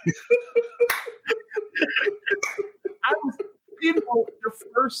else. I was, the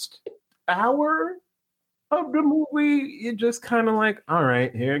first hour of the movie, you're just kind of like, all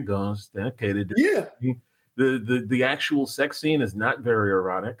right, here it goes. Okay, the actual sex scene is not very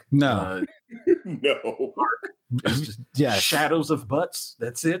erotic. No, no. It's just shadows of butts.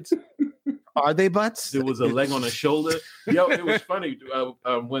 That's it. Are they butts? There was a leg on a shoulder. Yo, it was funny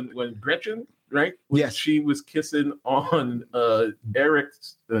when Gretchen, right? When she was kissing on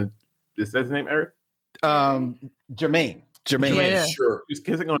Eric's. Is that his name, Eric? Jermaine. Yeah. Sure. He was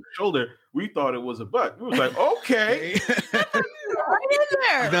kissing on the shoulder. We thought it was a butt. We was like, okay. Right in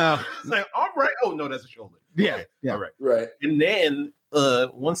there. No. It's like, all right. Oh no, that's a shoulder. Yeah. Okay. Yeah. All right. Right. And then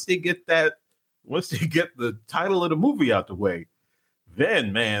once they get the title of the movie out the way,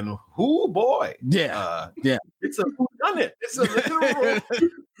 then man, boy. Yeah. It's a whodunit. It's a literal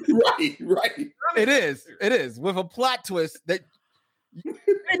Right. It is with a plot twist that you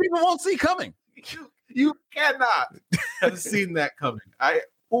won't see coming. You cannot have seen that coming. I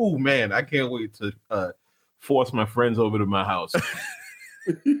can't wait to force my friends over to my house,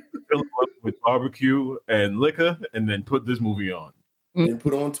 fill them up with barbecue and liquor, and then put this movie on. And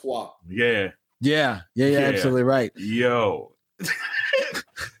put on Trois. Yeah, absolutely right. Yo.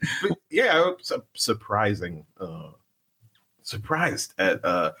 But yeah, I was surprised at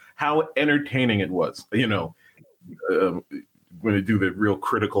how entertaining it was. When they do the real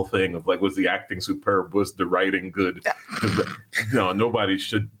critical thing of like, was the acting superb? Was the writing good? No, nobody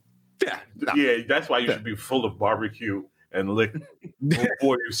should. Yeah, that's why you should be full of barbecue and liquor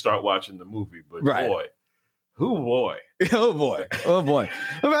before you start watching the movie. But boy. Oh boy. What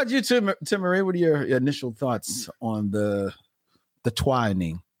about you, Tim Marie? What are your initial thoughts on the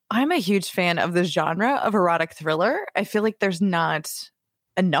twining? I'm a huge fan of the genre of erotic thriller. I feel like there's not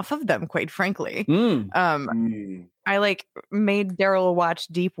enough of them, quite frankly. I like made Daryl watch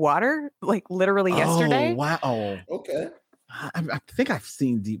Deep Water like literally yesterday. Wow. Okay. I think I've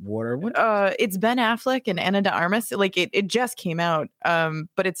seen Deep Water. What? It's Ben Affleck and Ana de Armas. Like it just came out.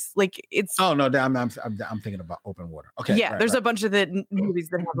 But it's like it's. Oh no, I'm thinking about Open Water. Okay. Yeah, there's a bunch of the movies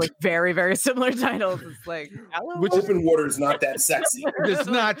that have like very, very similar titles. It's like which Open Water is not that sexy. It's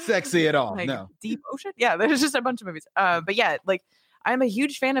not sexy at all. Like, no. Deep Ocean. Yeah, there's just a bunch of movies. But yeah, like I'm a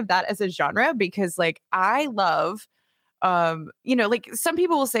huge fan of that as a genre because like I love. Like some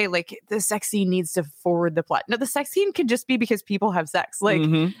people will say like the sex scene needs to forward the plot. No, the sex scene can just be because people have sex. Like,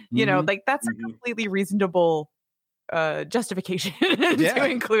 like that's a completely reasonable justification to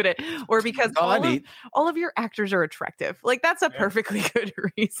include it. Or because all of your actors are attractive. Like that's a perfectly good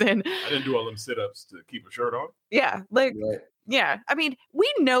reason. I didn't do all them sit-ups to keep a shirt on. Yeah. Like, yeah. I mean, we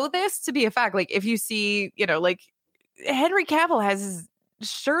know this to be a fact. Like if you see, like Henry Cavill has his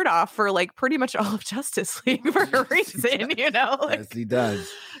shirt off for like pretty much all of Justice League for a reason, like, yes, he does.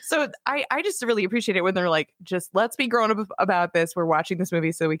 So I just really appreciate it when they're like, just let's be grown up about this. We're watching this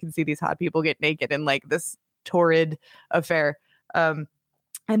movie so we can see these hot people get naked in like this torrid affair. And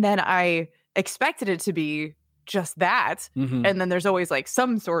then I expected it to be just that. And then there's always like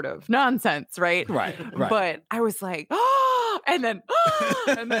some sort of nonsense, right? Right. But I was like, and then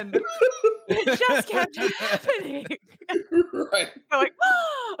it just kept happening. Right. I'm like,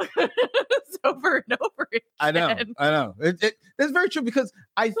 it's over and over again. I know. That's very true because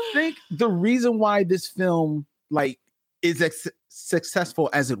I think the reason why this film like is successful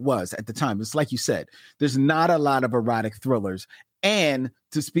as it was at the time, it's like you said, there's not a lot of erotic thrillers. And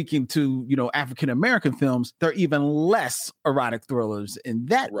to speaking to, African American films, there are even less erotic thrillers in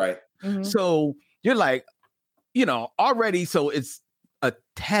that. Right. So you're like, already, so it's a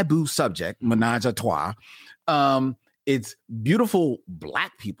taboo subject, menage a trois. It's beautiful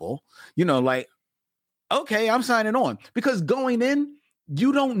Black people, like, okay, I'm signing on. Because going in,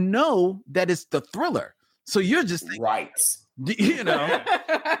 you don't know that it's the thriller. So you're just thinking, right.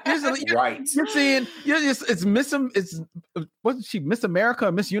 Right. You're seeing, wasn't she Miss America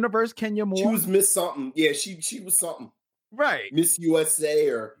or Miss Universe, Kenya Moore? She was Miss something. Yeah, she was something. Right. Miss USA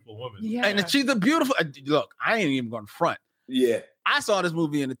or woman. Yeah. And she's a beautiful, look, I ain't even going to front. Yeah. I saw this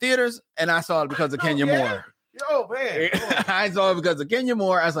movie in the theaters and I saw it because of Kenya Moore. Yo, man. I saw it because of Kenya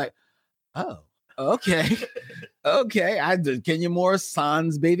Moore. I was like, oh, okay. Okay. I did Kenya Moore's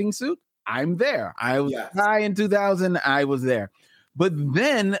Sans bathing suit. I'm there. I was high in 2000. I was there. But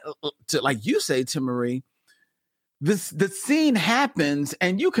then, like you say, Tim Marie, the scene happens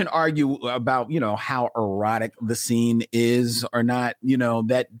and you can argue about, how erotic the scene is or not,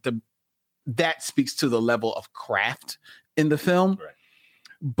 that speaks to the level of craft in the film. Right.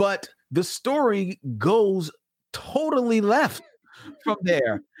 But the story goes totally left from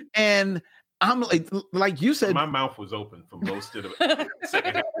there. And I'm like you said, my mouth was open for most of the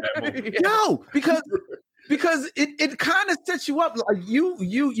second half of that movie. No, because it kind of sets you up. Like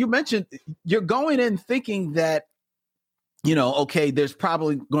you mentioned, you're going in thinking that, okay, there's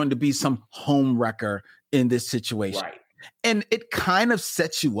probably going to be some home wrecker in this situation. Right. And it kind of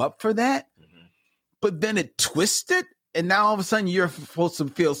sets you up for that. But then it twists it. And now all of a sudden you're supposed to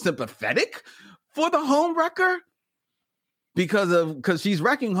feel sympathetic for the home wrecker because she's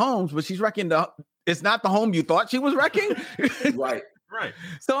wrecking homes, but she's wrecking it's not the home you thought she was wrecking. Right.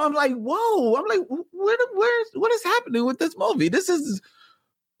 So I'm like, whoa, I'm like, what is happening with this movie? This is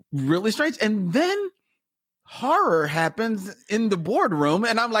really strange. And then horror happens in the boardroom.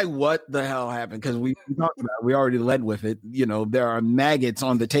 And I'm like, what the hell happened? Because we talked about it. We already led with it. There are maggots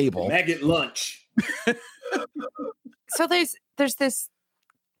on the table. Maggot lunch. So there's this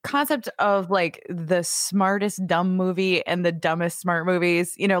concept of like the smartest dumb movie and the dumbest smart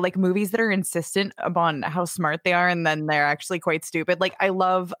movies, like movies that are insistent upon how smart they are and then they're actually quite stupid. Like I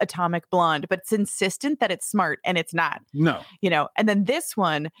love Atomic Blonde, but it's insistent that it's smart and it's not. No. And then this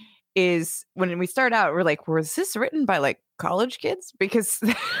one is when we start out, we're like, was this written by like college kids? Because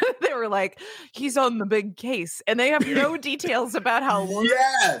they were like, he's on the big case and they have no details about how long.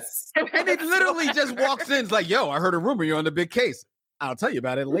 Yes. And it literally just walks in. It's like, yo, I heard a rumor you're on the big case. I'll tell you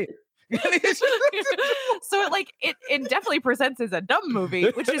about it later. So it definitely presents as a dumb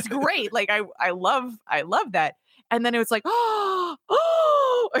movie, which is great. Like I love that. And then it was like,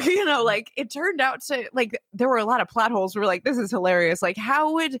 like it turned out to like there were a lot of plot holes. We were like, this is hilarious. Like,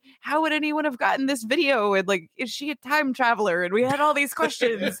 how would anyone have gotten this video? And like, is she a time traveler? And we had all these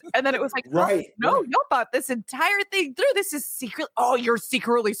questions. And then it was like, right. No, y'all thought this entire thing through. This is secret. Oh, you're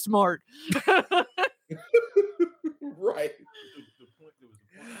secretly smart. Right.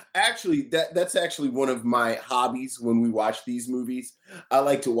 Actually, that's actually one of my hobbies when we watch these movies. I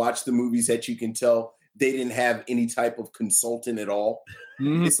like to watch the movies that you can tell they didn't have any type of consultant at all.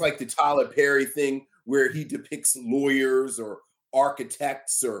 Mm-hmm. It's like the Tyler Perry thing where he depicts lawyers or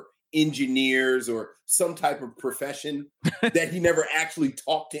architects or engineers or some type of profession that he never actually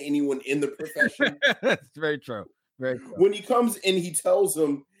talked to anyone in the profession. That's very true. Very true. When he comes and he tells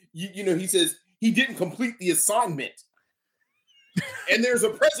them, he says he didn't complete the assignment. And there's a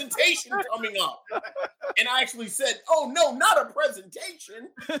presentation coming up. And I actually said, oh, no, not a presentation.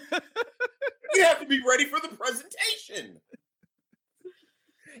 You have to be ready for the presentation.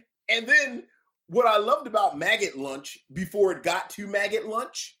 And then what I loved about Maggot Lunch before it got to Maggot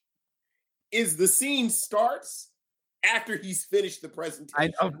Lunch is the scene starts after he's finished the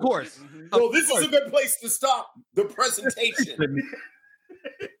presentation. Of course. Well, this is a good place to stop the presentation.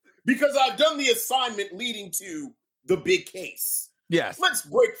 Because I've done the assignment leading to the big case. Yes. Let's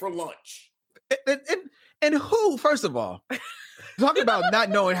break for lunch. And who, first of all, talking about not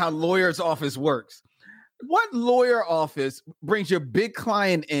knowing how lawyer's office works. What lawyer office brings your big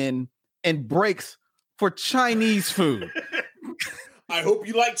client in and breaks for Chinese food? I hope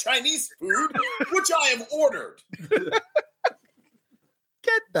you like Chinese food, which I have ordered.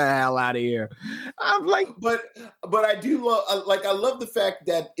 Get the hell out of here. I'm like, but I do love, I love the fact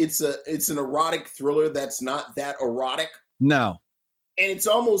that it's an erotic thriller that's not that erotic. No. And it's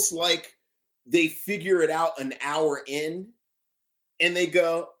almost like they figure it out an hour in and they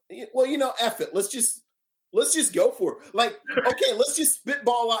go, well, F it. Let's just go for it. Like, okay, let's just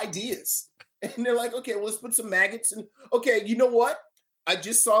spitball ideas. And they're like, okay, well, let's put some maggots in. Okay, you know what? I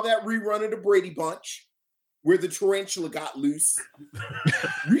just saw that rerun of the Brady Bunch where the tarantula got loose.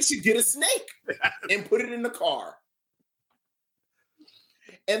 We should get a snake and put it in the car.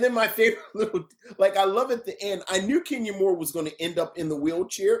 And then my favorite little, I love at the end, I knew Kenya Moore was going to end up in the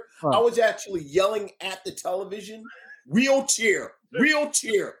wheelchair. Huh. I was actually yelling at the television, wheelchair,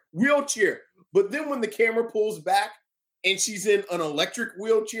 wheelchair, wheelchair. But then when the camera pulls back and she's in an electric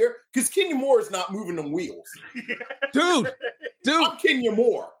wheelchair, because Kenya Moore is not moving them wheels. Dude. I'm Kenya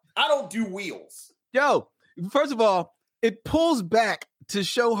Moore. I don't do wheels. Yo, first of all, it pulls back to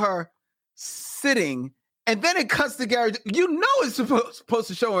show her sitting. And then it cuts to Gary. It's supposed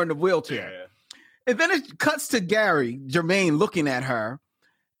to show her in the wheelchair. Yeah. And then it cuts to Gary, Jermaine, looking at her.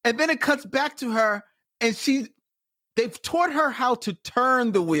 And then it cuts back to her. And they've taught her how to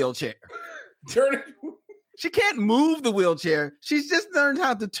turn the wheelchair. She can't move the wheelchair. She's just learned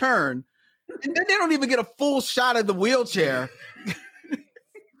how to turn. And then they don't even get a full shot of the wheelchair.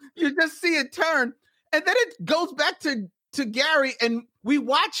 You just see it turn. And then it goes back to Gary. And we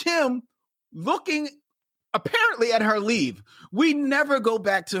watch him looking apparently at her leave. We never go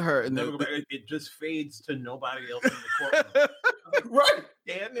back to her. It just fades to nobody else in the courtroom. Right.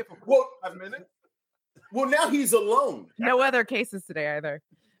 Damn it for 5 minutes. Well, now he's alone. No other cases today either.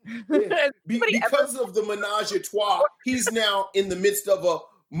 Yeah. Because of the menage a trois, he's now in the midst of a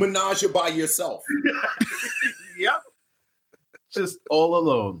menage by yourself. Yep. Just all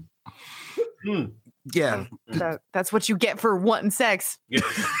alone. Yeah. That's what you get for wanting sex. Yeah.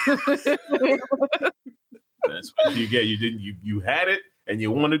 That's what you get. You had it and you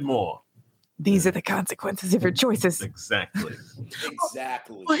wanted more. These are the consequences of your choices. Exactly.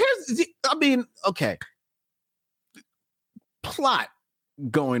 Well, okay. Plot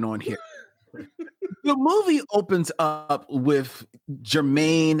going on here. The movie opens up with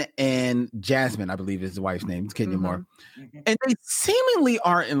Jermaine and Jasmine, I believe is the wife's name. It's Kenya Moore. And they seemingly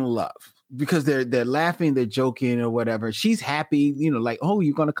are in love because they're laughing, they're joking or whatever. She's happy, like, oh,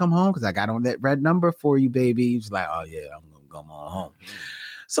 you're going to come home because I got on that red number for you, baby. He's like, oh, yeah, I'm going to come on home.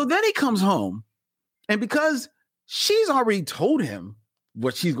 So then he comes home. And because she's already told him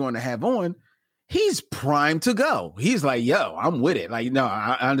what she's going to have on, he's primed to go. He's like, yo, I'm with it. Like, no,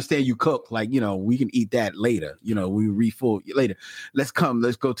 I understand you cook. Like, we can eat that later. We refill later. Let's go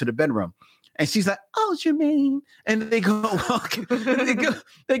to the bedroom. And she's like, oh, Jermaine. And they go walking.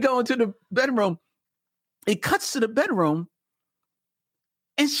 they go into the bedroom. It cuts to the bedroom.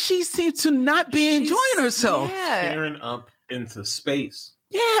 And she seems to not be enjoying herself. Staring up into space.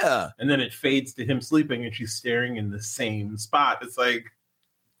 Yeah. And then it fades to him sleeping and she's staring in the same spot. It's like,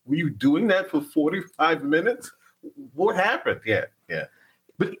 were you doing that for 45 minutes? What happened? Yeah.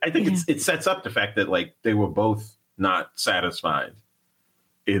 But I think it sets up the fact that they were both not satisfied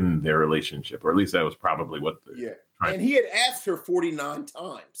in their relationship, or at least that was probably what. And he had asked her 49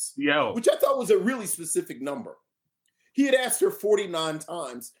 times. Yeah. Which I thought was a really specific number. He had asked her 49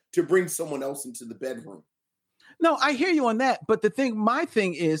 times to bring someone else into the bedroom. No, I hear you on that. But my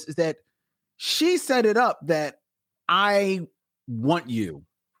thing is that she set it up that I want you.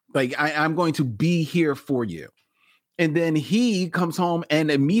 Like, I'm going to be here for you. And then he comes home and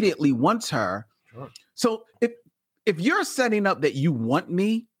immediately wants her. Sure. So if you're setting up that you want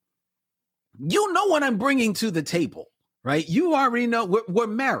me, you know what I'm bringing to the table, right? You already know we're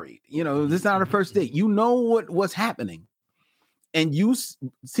married. You know, this is not our first date. You know what's happening. And you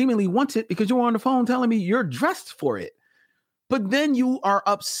seemingly want it because you're on the phone telling me you're dressed for it. But then you are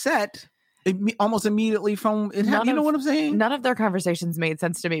upset almost immediately from it. You know what I'm saying? None of their conversations made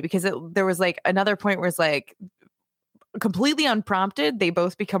sense to me because there was like another point where it's like completely unprompted, they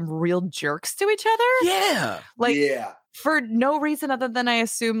both become real jerks to each other. Yeah. Like, for no reason other than I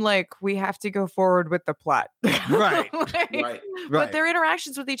assume like we have to go forward with the plot. Right. Right. But their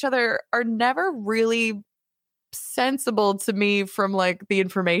interactions with each other are never really sensible to me from like the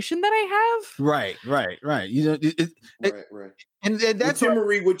information that I have. Right. You know, right. And that's Tim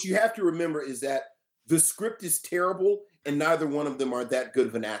Marie, what you have to remember is that the script is terrible and neither one of them are that good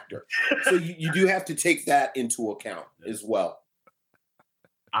of an actor. So you do have to take that into account as well.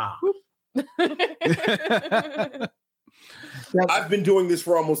 I've been doing this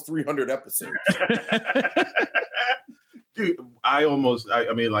for almost 300 episodes. Dude, I was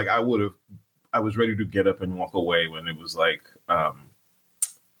ready to get up and walk away when it was like at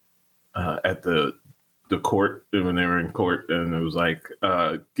the court, when they were in court, and it was like,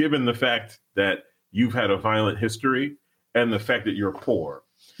 given the fact that you've had a violent history and the fact that you're poor,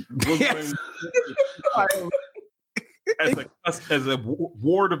 yes. as a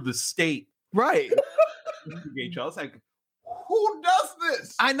ward of the state, right? It's like, who does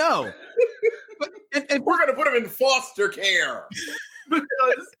this? I know. And we're gonna put him in foster care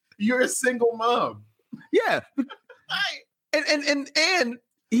because you're a single mom. Yeah. And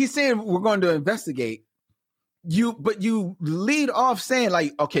he's saying we're going to investigate you, but you lead off saying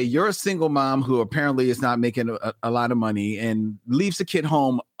like, okay, you're a single mom who apparently is not making a lot of money and leaves the kid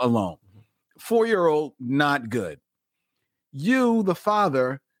home alone. 4-year-old, not good. You, the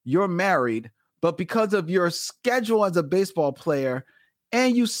father, you're married, but because of your schedule as a baseball player,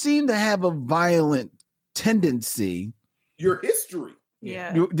 and you seem to have a violent tendency. Your history.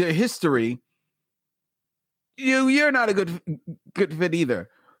 Yeah. The history. You're not a good fit either.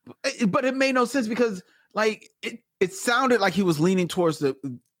 But it made no sense because like it sounded like he was leaning towards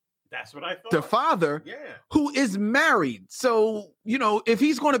that's what I thought. The father, who is married. So, you know, if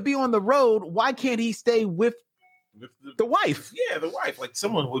he's going to be on the road, why can't he stay with the wife? Yeah, the wife. Like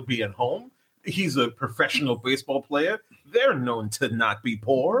someone would be at home. He's a professional baseball player. They're known to not be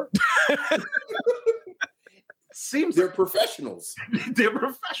poor. Seems they're professionals. They're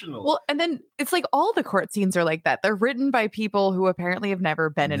professionals. Well, and then it's like all the court scenes are like that. They're written by people who apparently have never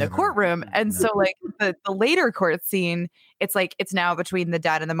been in a courtroom. And so like the later court scene, it's like it's now between the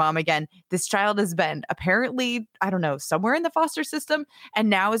dad and the mom again. This child has been apparently, I don't know, somewhere in the foster system and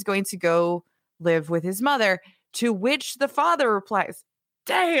now is going to go live with his mother, to which the father replies,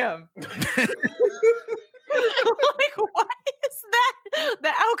 "Damn." Like, why is that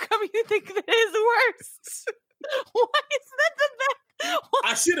the outcome you think that is worse? Why is that the best?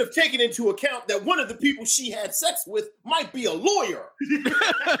 I should have taken into account that one of the people she had sex with might be a lawyer.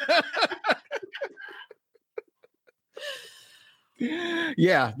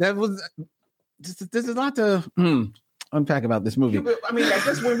 Yeah, that was. There's a lot to unpack about this movie. Yeah, but, I mean, I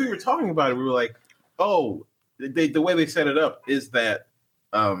guess when we were talking about it, we were like, "Oh, the way they set it up is that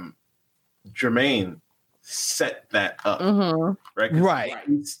Jermaine set that up, right? Right.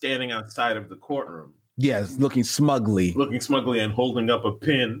 He's standing outside of the courtroom." Yes, looking smugly and holding up a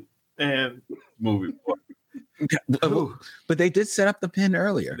pin and moving. But they did set up the pin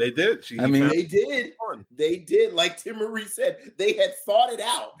earlier. They did. They did. Like Tim Marie said, they had thought it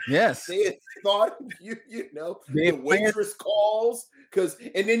out. Yes. They had thought, the waitress calls.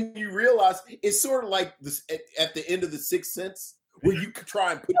 And then you realize it's sort of like this at the end of The Sixth Sense, where you could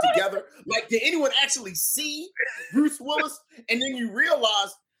try and put together, like, did anyone actually see Bruce Willis? And then you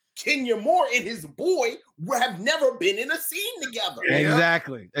realize Kenya Moore and his boy have never been in a scene together.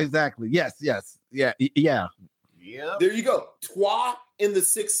 Exactly. Yes. Yeah. There you go. Trois in The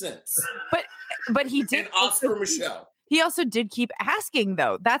Sixth Sense. But he did. And Oscar Michelle. He also did keep asking,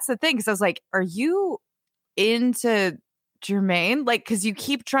 though. That's the thing. Because I was like, are you into Jermaine? Like, because you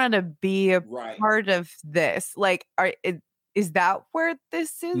keep trying to be a part of this. Like, is that where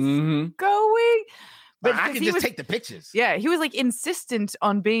this is going? But I can just take the pictures. Yeah, he was like insistent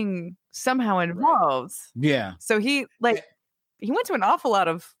on being somehow involved. Yeah. So he went to an awful lot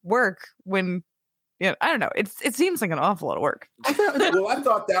of work when, I don't know. It seems like an awful lot of work. Well, I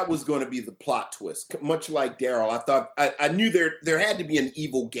thought that was going to be the plot twist. Much like Daryl, I thought I knew there had to be an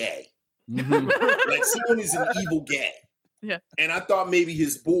evil gay. Like someone is an evil gay. Yeah. And I thought maybe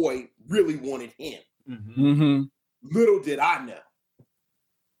his boy really wanted him. Mm-hmm. Mm-hmm. Little did I know.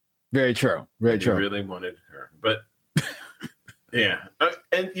 Very true. Very He true. really wanted her, but yeah,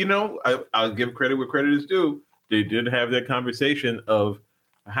 and I'll give credit where credit is due. They did have that conversation of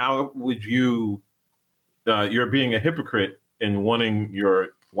how would you're being a hypocrite in wanting your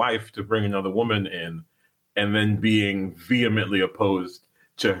wife to bring another woman in, and then being vehemently opposed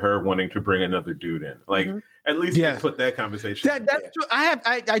to her wanting to bring another dude in. Like, at least they put that conversation. That's true.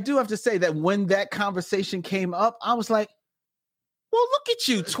 I do have to say that when that conversation came up, I was like, well, look at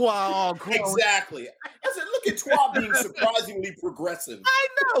you, Trois. Exactly. I said, look at Trois being surprisingly progressive. I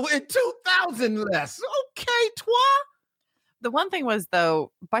know, in 2000 less. Okay, Trois. The one thing was,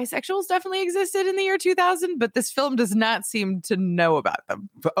 though, bisexuals definitely existed in the year 2000, but this film does not seem to know about them.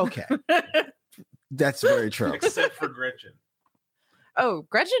 But okay. That's very true. Except for Gretchen. Oh,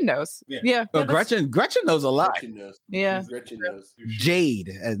 Gretchen knows. Yeah. Oh, Gretchen knows a lot. Gretchen knows. Yeah. Gretchen knows.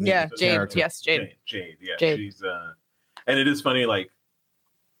 Jade. As yeah, the Jade. character. Yes, Jade. Jade. Yeah. Jade. She's and it is funny, like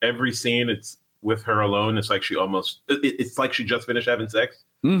every scene it's with her alone, it's like it's like she just finished having sex.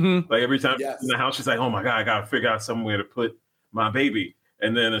 Mm-hmm. Like every time she's in the house, she's like, oh my God, I gotta figure out somewhere to put my baby.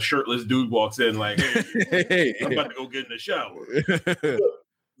 And then a shirtless dude walks in like, hey, I'm about to go get in the shower.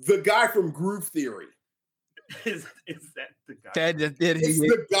 The guy from Groove Theory. Is that the guy? It's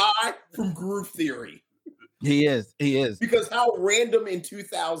the guy from Groove Theory. He is. Because how random in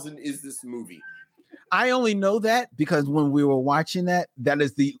 2000 is this movie? I only know that because when we were watching that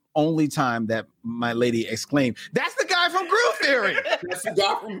is the only time that my lady exclaimed, "That's the guy from Groove Theory." That's the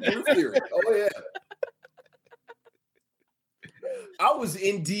guy from Groove Theory. Oh yeah. I was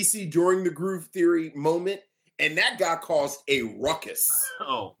in DC during the Groove Theory moment, and that guy caused a ruckus.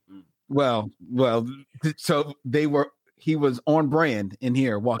 Oh. Well. So he was on brand in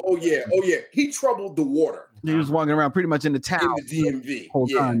here walking. Oh yeah. He troubled the water. He was walking around pretty much in the towel in the DMV whole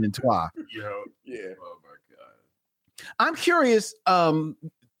time in Trois. Yeah. Oh my God. I'm curious.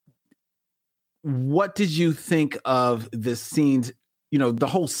 What did you think of the scenes? You know, the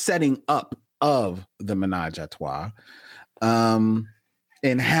whole setting up of the Menage a Trois,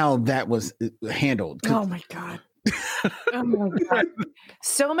 and how that was handled. Oh my God. Oh my God.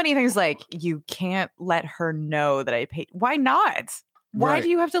 So many things like you can't let her know that I paid. Why not? Why do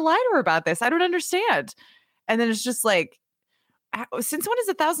you have to lie to her about this? I don't understand. And then it's just like, since when is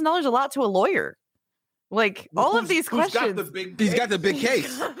 $1,000 a lot to a lawyer? Like all of these questions. He's got the big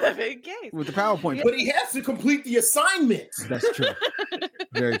case. The big case With the PowerPoint. But he has to complete the assignment. That's true.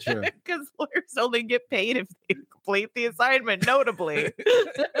 Very true. Because lawyers only get paid if they complete the assignment, notably.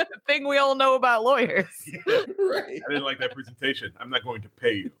 Thing we all know about lawyers. Right. I didn't like that presentation. I'm not going to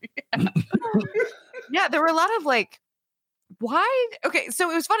pay you. Yeah, there were a lot of like, why? Okay, so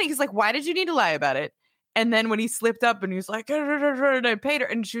it was funny because like, why did you need to lie about it? And then when he slipped up and he was like, and I paid her,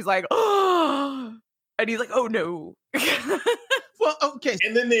 and she was like, oh, and he's like, oh no. Well, okay.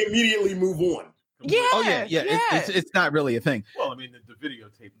 And then they immediately move on. Yeah. Oh yeah. It's not really a thing. Well, I mean, the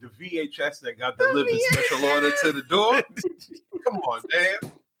videotape, the VHS that got delivered in special order to the door. Come on,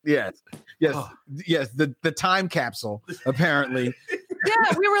 man. Yes. The time capsule, apparently.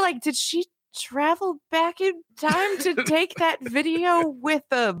 Yeah, we were like, did she travel back in time to take that video with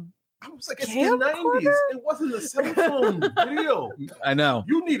a I was like, it's the 90s. It wasn't a cell phone video. I know.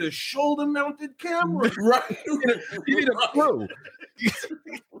 You need a shoulder-mounted camera. Right. You need a crew.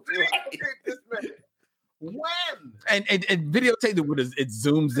 When? And videotape it with it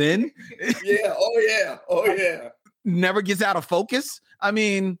zooms in. Yeah. Oh yeah. Never gets out of focus. I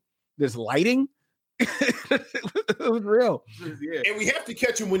mean, there's lighting. It was real. Yeah. And we have to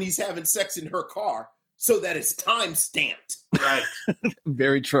catch him when he's having sex in her car so that it's time stamped. Right.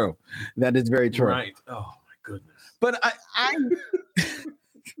 Very true. That is very true. Right. Oh my goodness. But I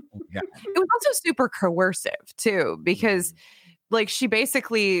It was also super coercive too, because like she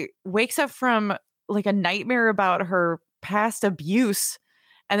basically wakes up from like a nightmare about her past abuse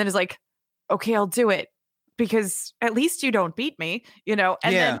and then is like, okay, I'll do it because at least you don't beat me, you know?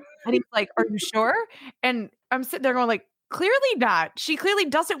 And then he's like, are you sure? And I'm sitting there going like, clearly not. She clearly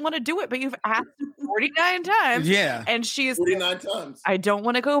doesn't want to do it, but you've asked 49 times. Yeah. And she is 49 times. I don't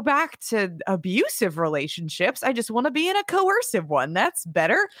want to go back to abusive relationships. I just want to be in a coercive one. That's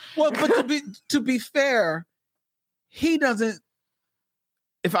better. Well, but to be fair, he doesn't,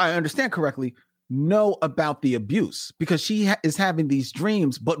 if I understand correctly, know about the abuse because she is having these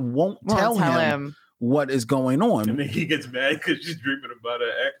dreams, but won't tell him what is going on. And then he gets mad because she's dreaming about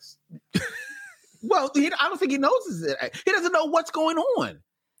her ex. Well, I don't think he knows it. He doesn't know what's going on.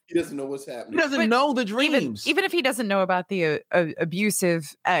 He doesn't know what's happening. He doesn't know the dreams. Even if he doesn't know about the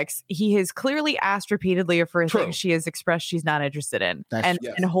abusive ex, he has clearly asked repeatedly for things she has expressed she's not interested in.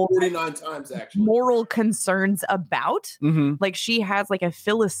 And hold 49 times actually. Moral concerns about. Mm-hmm. Like she has like a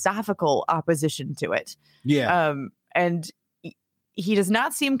philosophical opposition to it. Yeah. And he does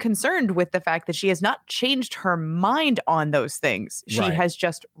not seem concerned with the fact that she has not changed her mind on those things. She has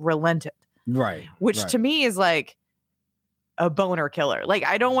just relented. Right. Which to me is like a boner killer. Like,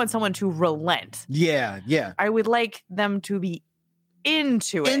 I don't want someone to relent. Yeah. I would like them to be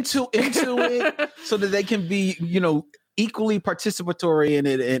into it. Into it so that they can be, equally participatory in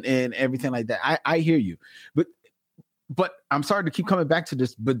it and everything like that. I hear you. But I'm sorry to keep coming back to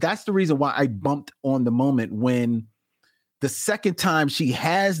this, but that's the reason why I bumped on the moment when the second time she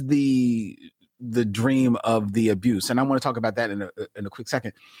has the dream of the abuse. And I want to talk about that in a quick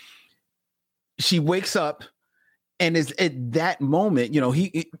second. She wakes up and is at that moment,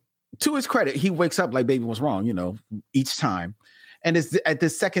 he to his credit, he wakes up like baby was wrong, each time. And it's at the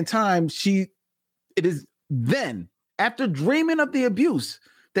second time it is then after dreaming of the abuse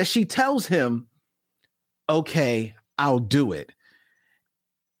that she tells him, okay, I'll do it.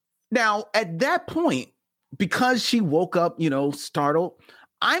 Now, at that point, because she woke up, startled,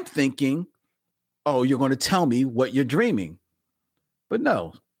 I'm thinking, oh, you're going to tell me what you're dreaming. But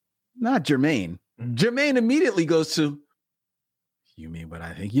no, not Jermaine. Jermaine immediately goes to, you mean what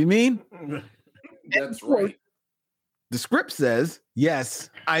I think you mean? That's right. The script says,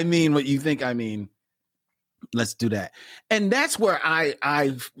 yes, I mean what you think I mean. Let's do that. And that's where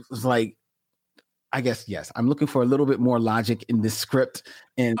I was like, I guess, yes, I'm looking for a little bit more logic in this script.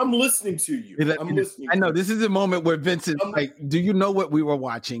 And I'm listening to you. I know this is a moment where Vincent, do you know what we were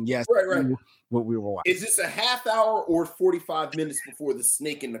watching? Yes. Right. What we were watching. Is this a half hour or 45 minutes before the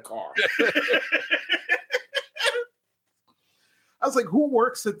snake in the car? I was like, who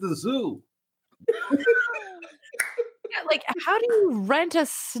works at the zoo? Like, how do you rent a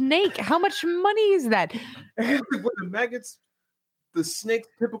snake? How much money is that? For the maggots, the snake's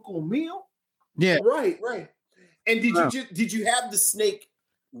typical meal? Yeah. Right. And did you have the snake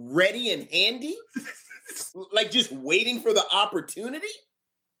ready and handy? Like just waiting for the opportunity?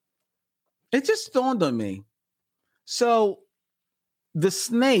 It just dawned on me. So the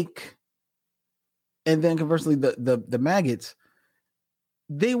snake and then conversely the maggots,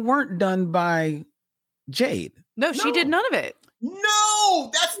 they weren't done by Jade. No, she did none of it. No,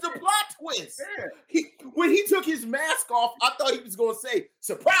 that's the plot twist. Yeah. When he took his mask off, I thought he was going to say,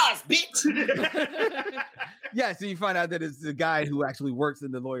 surprise, bitch. Yeah, so you find out that it's the guy who actually works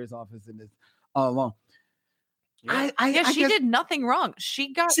in the lawyer's office and is all along. Yeah. She did nothing wrong.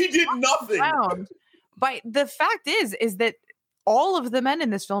 She did nothing. Found. But the fact is that all of the men in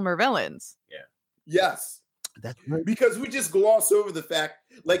this film are villains. Yeah. Yes. That's right. Because we just gloss over the fact,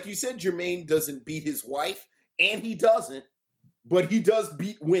 like you said, Jermaine doesn't beat his wife, and he doesn't, but he does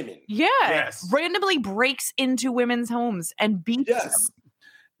beat women. Yeah. Yes. Randomly breaks into women's homes and beats them.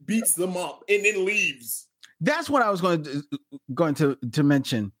 Beats them up and then leaves. That's what I was going to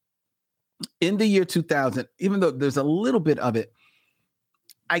mention. In the year 2000, even though there's a little bit of it,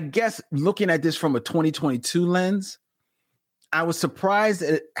 I guess looking at this from a 2022 lens, I was surprised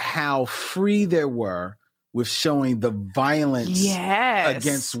at how free there were with showing the violence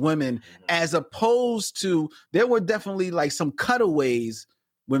against women, as opposed to there were definitely like some cutaways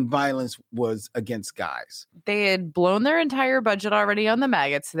when violence was against guys. They had blown their entire budget already on the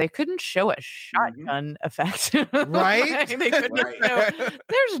maggots, so they couldn't show a shotgun effect. Right? They couldn't show,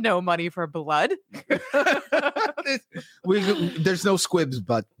 there's no money for blood. There's no Squibs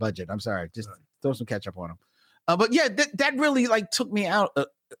budget. I'm sorry. Just throw some ketchup on them. But yeah, that really like took me out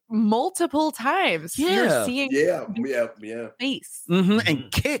multiple times. Yeah. You're seeing face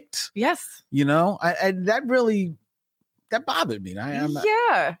and kicked. Yes. I that bothered me.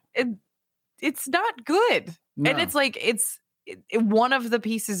 It's not good. No. And it's like it's one of the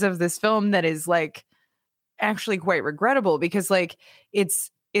pieces of this film that is like actually quite regrettable, because like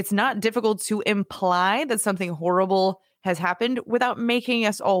it's not difficult to imply that something horrible has happened without making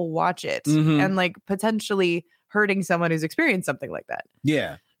us all watch it and like potentially hurting someone who's experienced something like that.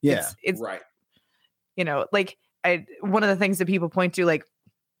 Yeah. It's right. Like one of the things that people point to, like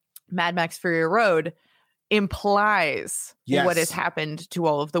Mad Max Fury Road, implies what has happened to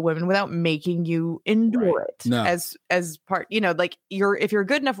all of the women without making you endure it as part, like if you're a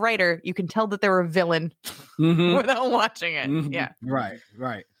good enough writer, you can tell that they're a villain without watching it. Yeah. Right.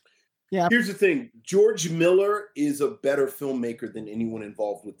 Yeah. Here's the thing. George Miller is a better filmmaker than anyone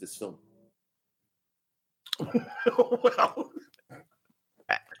involved with this film. Well,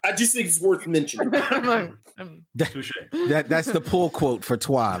 I just think it's worth mentioning. touche. That's the pull quote for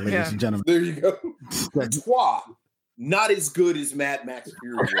Trois, ladies and gentlemen. There you go. Trois, not as good as Mad Max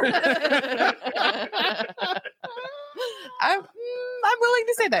Fury Road. I'm willing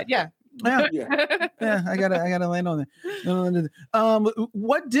to say that. Yeah. Yeah, I gotta land on that.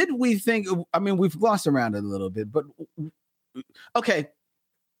 What did we think? I mean, we've glossed around it a little bit, but okay.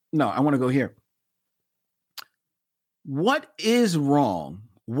 No, I want to go here. What is wrong?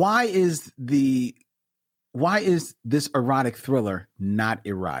 Why is this erotic thriller not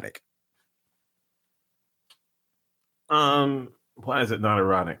erotic? Why is it not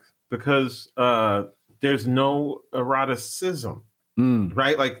erotic? Because there's no eroticism.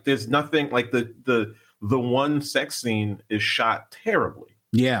 Right? Like there's nothing like the one sex scene is shot terribly.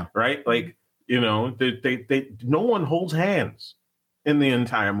 Yeah. Right? Like, you know, they no one holds hands in the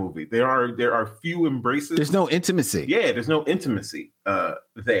entire movie. There are few embraces. There's no intimacy. Yeah, there's no intimacy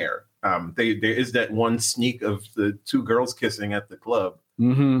there. There is that one sneak of the two girls kissing at the club,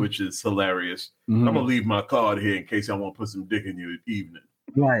 which is hilarious. I'm gonna leave my card here in case I want to put some dick in you this evening.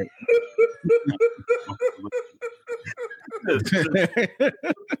 Right.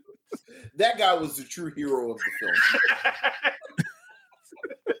 That guy was the true hero of the film.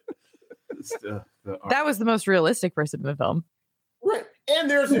 That was the most realistic person in the film. Right. And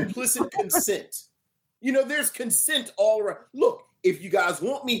there's implicit consent. You know, there's consent all around. Look, if you guys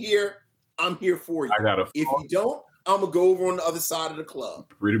want me here, I'm here for you. If you don't, I'm going to go over on the other side of the club.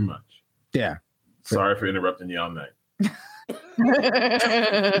 Pretty much. Yeah. Sorry for interrupting you all night.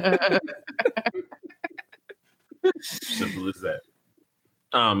 Simple as that.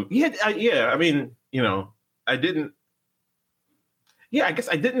 I mean, you know, I guess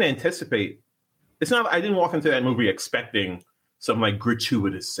I didn't anticipate. It's not. I didn't walk into that movie expecting some like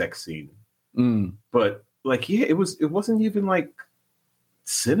gratuitous sex scene, but like, it wasn't even like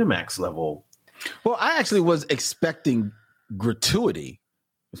Cinemax level. Well, I actually was expecting gratuity,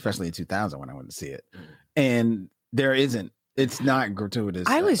 especially in 2000 when I went to see it, and there isn't. It's not gratuitous.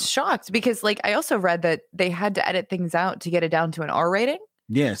 I was shocked because, like, I also read that they had to edit things out to get it down to an R rating.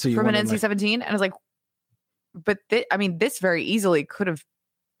 Yeah, so from an NC-17, and I was like, but this very easily could have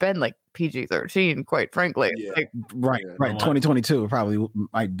been like PG-13, quite frankly. Yeah. Like, right. 2022 probably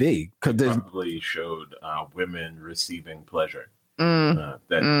might be because probably showed women receiving pleasure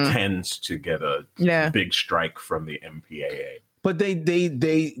that tends to get a big strike from the MPAA. But they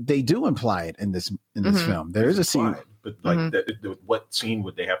do imply it in this film. There is a scene, but like, what scene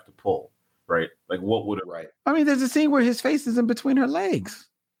would they have to pull? Right? Like, what would it? Right. I mean, there's a scene where his face is in between her legs.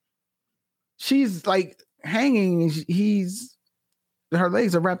 She's like hanging. Her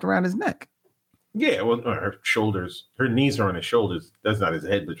legs are wrapped around his neck. Yeah, well, her shoulders, her knees are on his shoulders. That's not his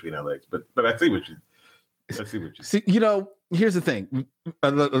head between her legs. But I see what you see. You know, here's the thing.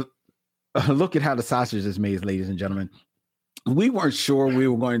 Look at how the sausage is made, ladies and gentlemen. We weren't sure we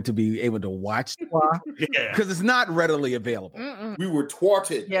were going to be able to watch because it's not readily available. We were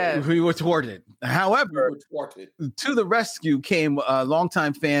thwarted. Yeah, we were thwarted. However, to the rescue came a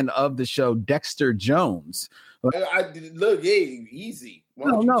longtime fan of the show, Dexter Jones. Easy. Why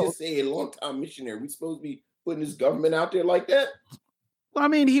don't you just say a long-time missionary? We supposed to be putting this government out there like that? Well, I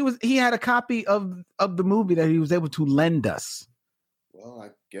mean, he had a copy of the movie that he was able to lend us. Well, I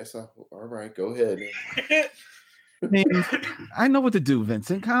guess all right, go ahead. I know what to do,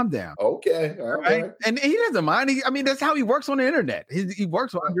 Vincent. Calm down. Okay. All right. And he doesn't mind. That's how he works on the internet. He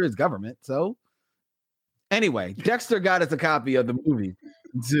works under his government. So anyway, Dexter got us a copy of the movie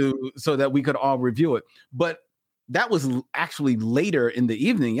so that we could all review it. But that was actually later in the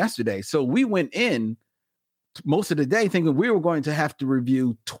evening yesterday. So we went in most of the day thinking we were going to have to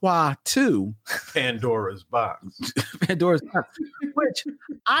review Trois 2. Pandora's Box. Pandora's Box, which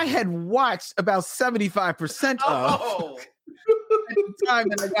I had watched about 75% of at the time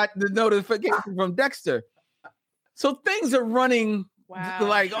that I got the notification from Dexter. So things are running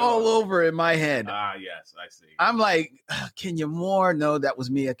all over in my head. Yes, I see. I'm like, Kenya Moore? No, that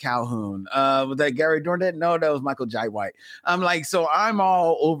was Mia Calhoun. Was that Gary Dornett? No, that was Michael Jai White. I'm like, so I'm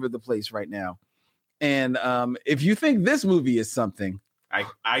all over the place right now. And if you think this movie is something, I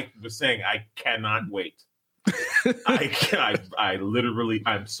was saying I cannot wait. I literally,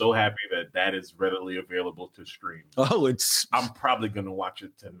 I'm so happy that is readily available to stream. Oh, I'm probably gonna watch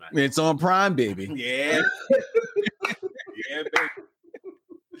it tonight. It's on Prime, baby. Yeah, yeah, baby.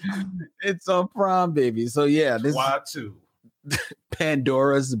 It's on Prime, baby. So yeah, this Trois 2,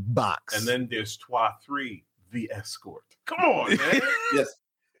 Pandora's Box, and then there's Trois 3, The Escort. Come on, man. Yes.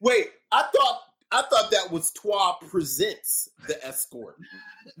 Wait, I thought that was Trois Presents The Escort.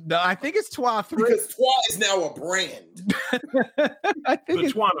 No, I think it's Trois 3. Because Trois is now a brand. I think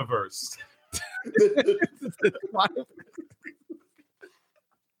the Twaniverse.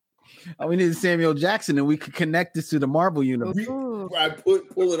 Oh, we need Samuel Jackson, and we could connect this to the Marvel universe. I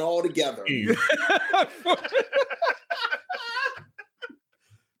pull it all together.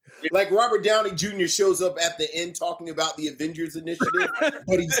 Like Robert Downey Jr. shows up at the end talking about the Avengers Initiative,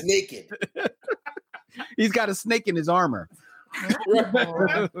 but he's naked. He's got a snake in his armor.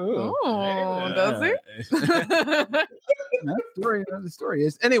 Oh, does he? The story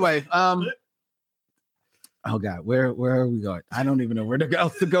is anyway. Oh God, where are we going? I don't even know where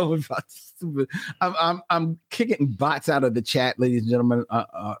else to go with stupid. I'm kicking bots out of the chat, ladies and gentlemen.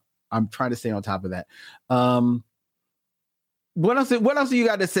 I'm trying to stay on top of that. What else do you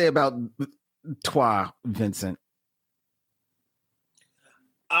got to say about Trois, Vincent?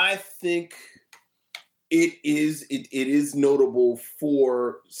 I think it is notable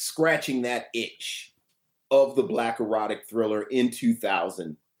for scratching that itch of the black erotic thriller in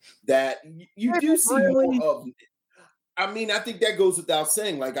 2000 that you do see more of. I mean, I think that goes without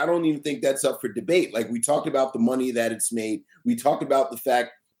saying. Like, I don't even think that's up for debate. Like, we talked about the money that it's made. We talked about the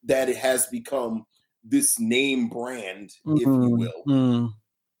fact that it has become this name brand, if you will.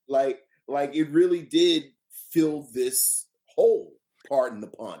 Like it really did fill this hole, pardon the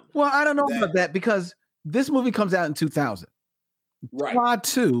pun. Well, I don't know about that because this movie comes out in 2000. Right. Trois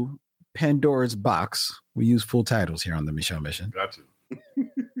 2, Pandora's Box. We use full titles here on the Michelle Mission. Got to.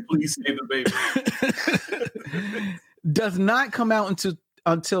 Please save the baby. Does not come out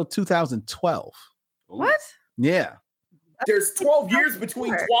until 2012. What? Yeah. There's 12 years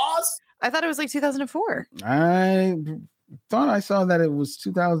between Trois? I thought it was like 2004. I thought I saw that it was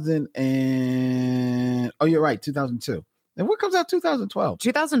 2000 and... Oh, you're right, 2002. And what comes out 2012?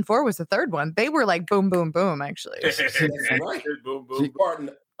 2004 was the third one. They were like boom, boom, boom, actually. Right. Boom, boom.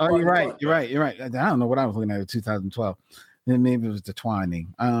 You're right. I don't know what I was looking at in 2012. And maybe it was the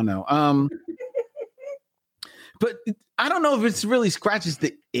twining. I don't know. But I don't know if it's really scratches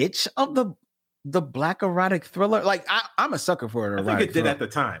the itch of the black erotic thriller. Like I'm a sucker for it. I think it did at the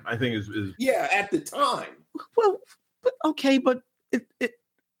time. I think it's yeah, at the time. Well, but okay, but it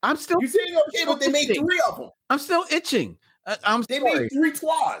I'm still. You're saying okay, but they made 3 of them. I'm still itching. They made 3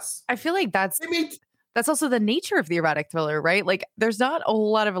 Trois. I feel like that's also the nature of the erotic thriller, right? Like, there's not a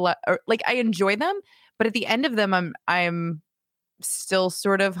whole lot of like I enjoy them, but at the end of them, I'm still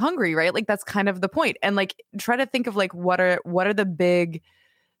sort of hungry, right? Like that's kind of the point. And like try to think of like what are the big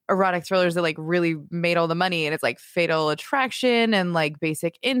erotic thrillers that like really made all the money, and it's like Fatal Attraction and like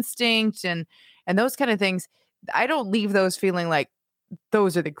Basic Instinct and those kind of things. I don't leave those feeling like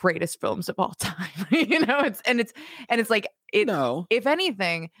those are the greatest films of all time. You know, it's like it. No. If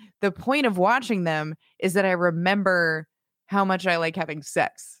anything, the point of watching them is that I remember how much I like having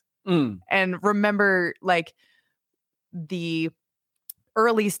sex and remember like the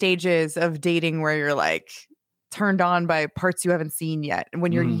early stages of dating where you're like turned on by parts you haven't seen yet. And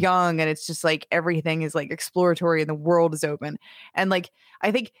when you're young and it's just like everything is like exploratory and the world is open. And like,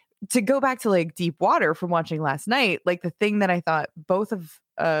 I think to go back to like Deep Water from watching last night, like the thing that I thought both of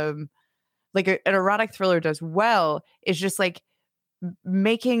like an erotic thriller does well is just like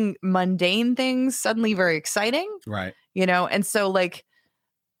making mundane things suddenly very exciting. Right. You know? And so like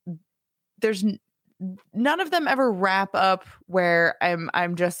there's none of them ever wrap up where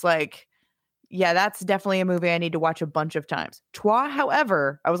I'm just like, yeah, that's definitely a movie I need to watch a bunch of times. Trois,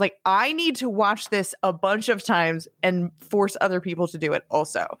 however, I was like, I need to watch this a bunch of times and force other people to do it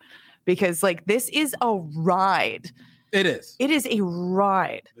also. Because like this is a ride. It is. It is a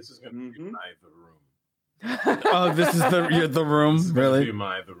ride. This is gonna be my The Room. Oh, this is the Room? This is really? Be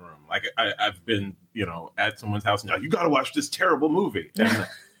my The Room. Like I've been, at someone's house now. You got to watch this terrible movie.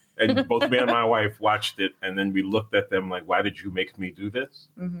 And both me and my wife watched it, and then we looked at them like, "Why did you make me do this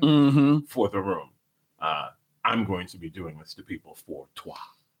for The Room?" I'm going to be doing this to people for Trois.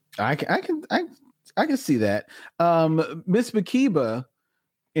 I can see that. Miss Makiba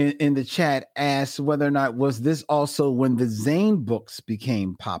in the chat asked whether or not was this also when the Zane books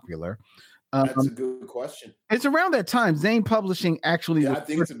became popular. That's a good question. It's around that time. Zane Publishing actually. Yeah, I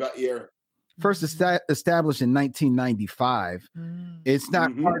think it's about first established in 1995. It's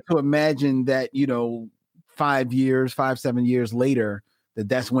not hard to imagine that 7 years later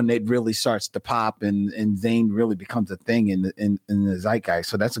that's when it really starts to pop and Zane really becomes a thing in the zeitgeist.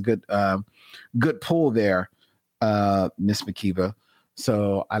 So that's a good pull there, Miss Makiba.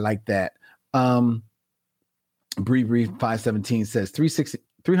 So I like that. Brief 517 says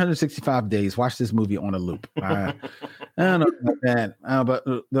 365 days. Watch this movie on a loop. I don't know about that.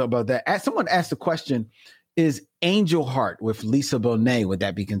 About that. Someone asked the question: is Angel Heart with Lisa Bonet, would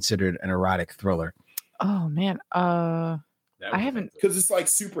that be considered an erotic thriller? Oh man, I haven't, because it's like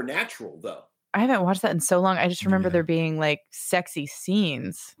supernatural though. I haven't watched that in so long. I just remember there being like sexy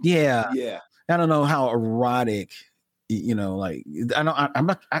scenes. Yeah. I don't know how erotic, like I'm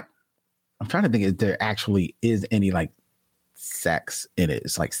trying to think if there actually is any like sex in it.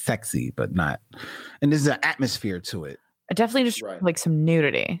 It's like sexy, but not. And there's an atmosphere to it. Definitely just like some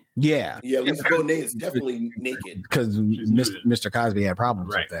nudity. Yeah. Yeah, Lisa Bonet is definitely naked. Because Mr. Cosby had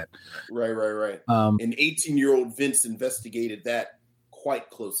problems with that. Right. And 18-year-old Vince investigated that quite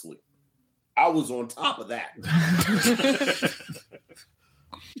closely. I was on top of that.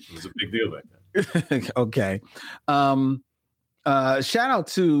 It was a big deal back then. Okay. Shout out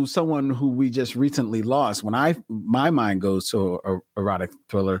to someone who we just recently lost. When my mind goes to a erotic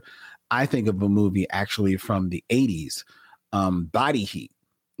thriller, I think of a movie actually from the 80s, Body Heat,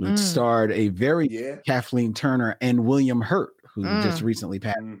 which starred a very Kathleen Turner and William Hurt, who just recently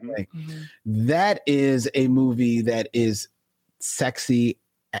passed away. That is a movie that is sexy,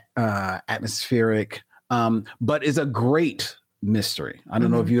 atmospheric, but is a great mystery. I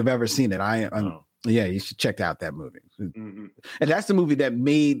don't know if you've ever seen it. Yeah, you should check out that movie. And that's the movie that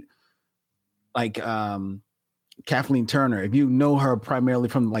made like Kathleen Turner. If you know her primarily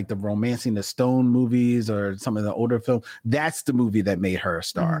from like the Romancing the Stone movies or some of the older films, that's the movie that made her a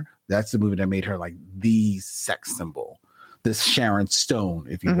star. That's the movie that made her like the sex symbol, this Sharon Stone,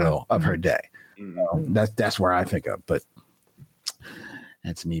 if you will, of her day. That's where I think of, but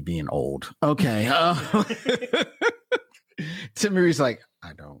that's me being old. Okay. Tim Marie's like,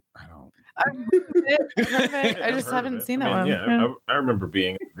 I don't. I just haven't seen that one. Yeah, I remember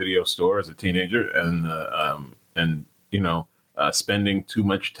being in a video store as a teenager and spending too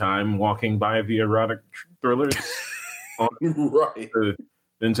much time walking by the erotic thrillers on the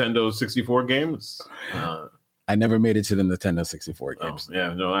Nintendo 64 games. I never made it to the Nintendo 64 games.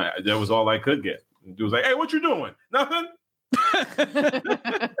 That was all I could get. It was like, hey, what you doing? Nothing.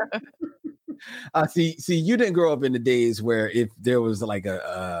 See, you didn't grow up in the days where if there was like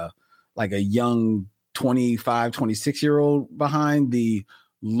a young 25, 26-year-old behind the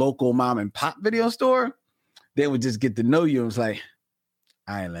local mom and pop video store, they would just get to know you. It was like,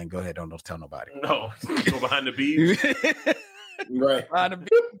 all right, Len, go ahead. Don't tell nobody. No, go behind the beads. Right. Behind the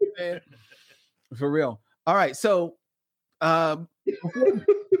beads, man. For real. All right. So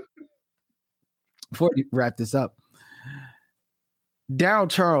before we wrap this up, Daryl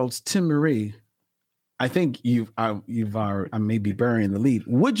Charles, Tim Marie, I think I may be burying the lead.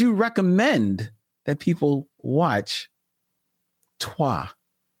 Would you recommend that people watch Trois?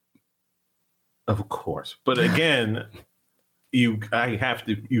 Of course, but again, you have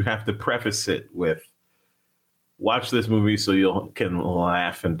to preface it with watch this movie so you can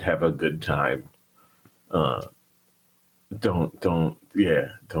laugh and have a good time. Don't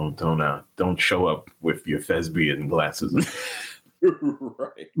show up with your thespian glasses.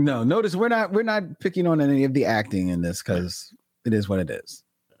 Right. No, notice we're not picking on any of the acting in this because it is what it is.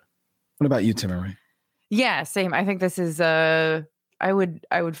 What about you, Tim Marie? Yeah, same. I think this is I would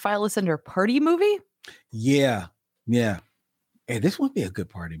file this under a party movie. Yeah. Hey, this would be a good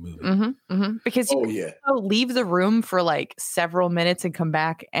party movie. Because you leave the room for like several minutes and come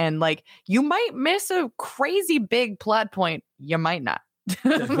back, and like you might miss a crazy big plot point. You might not.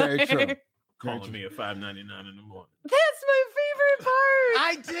 That's very true. Calling me at $5.99 in the morning. That's my favorite part.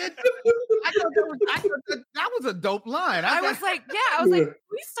 I did. I thought that was a dope line. I was like,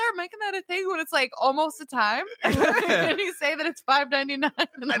 we start making that a thing when it's like almost the time, and you say that it's $5.99.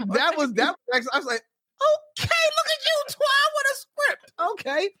 That was actually, I was like, okay, look at you, Trois, what a script.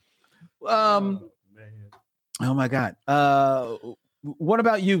 Okay. Oh my God. What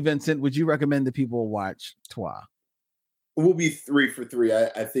about you, Vincent? Would you recommend that people watch Trois? We'll be 3 for 3.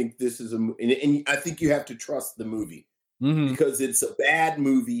 I think this is and I think you have to trust the movie because it's a bad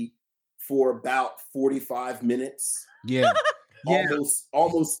movie for about 45 minutes. Yeah.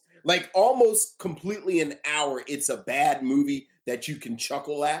 Almost completely an hour. It's a bad movie that you can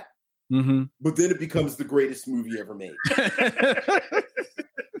chuckle at, but then it becomes the greatest movie ever made.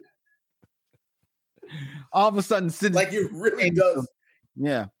 All of a sudden, like it really does.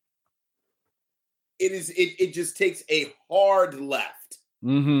 Yeah. It just takes a hard left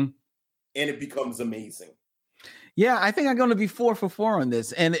and it becomes amazing. Yeah, I think I'm going to be 4 for 4 on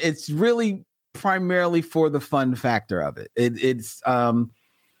this. And it's really primarily for the fun factor of it. It's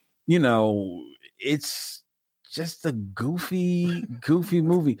just a goofy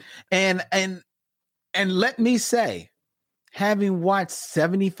movie. And let me say, having watched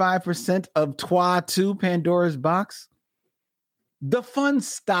 75% of Trois 2 Pandora's Box, the fun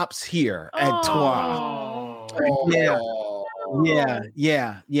stops here at Trois. Yeah.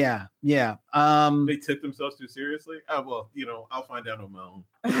 They took themselves too seriously. Oh well, I'll find out on my own.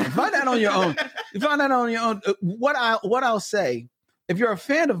 Find out on your own. You find out on your own. What I'll say, if you're a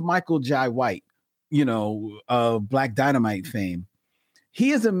fan of Michael Jai White, Black Dynamite fame,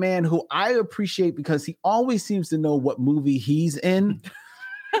 he is a man who I appreciate because he always seems to know what movie he's in,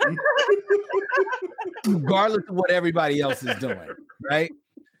 regardless of what everybody else is doing, right?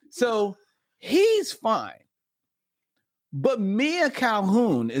 So he's fine. But Mia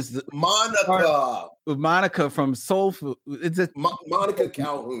Calhoun is the Monica from Soul Food. It's Monica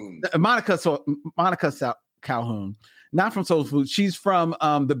Calhoun. Monica Calhoun, not from Soul Food. She's from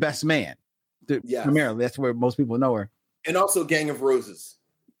The Best Man. Primarily, that's where most people know her. And also Gang of Roses.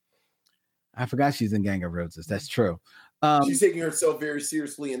 I forgot she's in Gang of Roses. That's true. She's taking herself very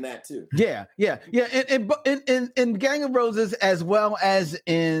seriously in that too. Yeah. In Gang of Roses, as well as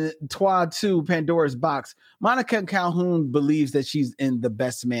in Trois 2, Pandora's Box, Monica Calhoun believes that she's in The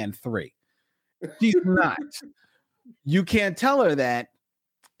Best Man 3. She's not. You can't tell her that,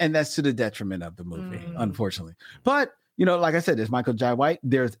 and that's to the detriment of the movie, unfortunately. But like I said, there's Michael Jai White.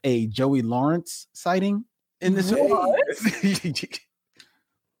 There's a Joey Lawrence sighting in this movie.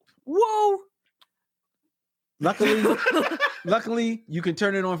 Whoa. Luckily, you can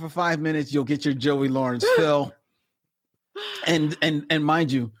turn it on for 5 minutes. You'll get your Joey Lawrence fill. And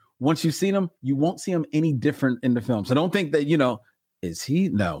mind you, once you've seen him, you won't see him any different in the film. So don't think that, is he?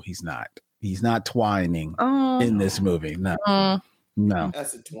 No, he's not. He's not twining in this movie. No.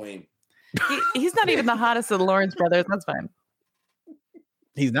 That's a twin. He's not even the hottest of the Lawrence brothers. That's fine.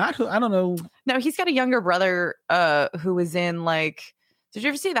 He's not? I don't know. No, he's got a younger brother who was in did you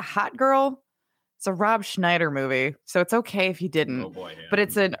ever see The Hot Girl? It's a Rob Schneider movie, so it's okay if you didn't. Oh boy, yeah. But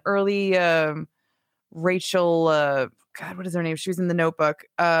it's an early Rachel. God, what is her name? She was in The Notebook.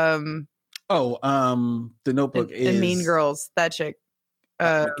 The Notebook is Mean Girls. That chick.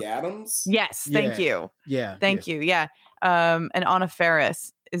 McAdams. Yes, thank you. Yeah, thank you. Yeah, and Anna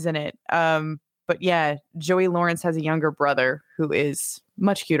Faris is in it. But yeah, Joey Lawrence has a younger brother who is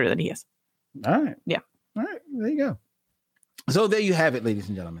much cuter than he is. All right. Yeah. All right. There you go. So there you have it, ladies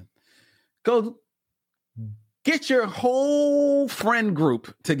and gentlemen. Go get your whole friend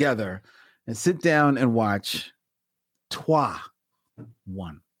group together and sit down and watch Trois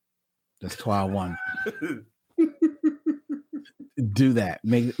 1. That's Trois 1. Do that.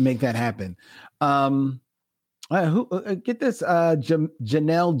 Make that happen. Get this.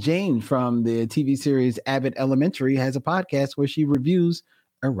 Janelle Jane from the TV series Abbott Elementary has a podcast where she reviews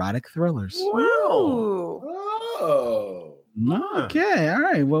erotic thrillers. Wow. Oh. Okay. All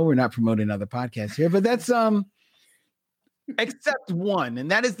right. Well, we're not promoting other podcasts here, but that's except one, and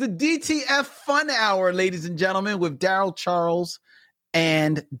that is the DTF Fun Hour, ladies and gentlemen, with Daryl Charles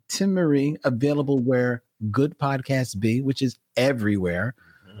and Tim Marie, available where good podcasts be, which is everywhere.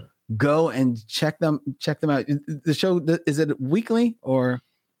 Go and check them out. The show, is it weekly or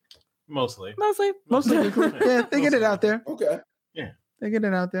mostly weekly? Yeah, they get it out there. Okay. Yeah, they get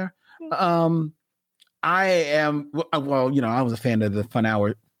it out there. I am, I was a fan of the Fun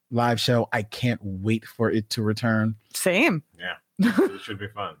Hour live show. I can't wait for it to return. Same. Yeah, it should be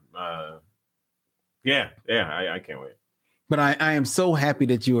fun. I can't wait. But I am so happy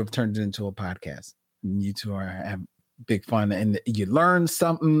that you have turned it into a podcast. You two have big fun and you learn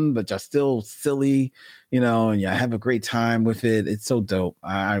something, but you're still silly, and you have a great time with it. It's so dope.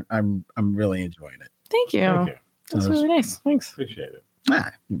 I'm really enjoying it. Thank you. That's really nice. Thanks. Appreciate it.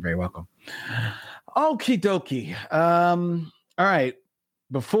 You're very welcome. Okie dokie. All right.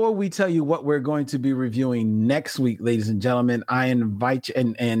 Before we tell you what we're going to be reviewing next week, ladies and gentlemen, I invite you,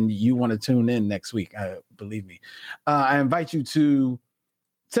 and you want to tune in next week, believe me. I invite you to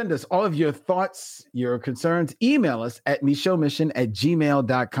send us all of your thoughts, your concerns. Email us at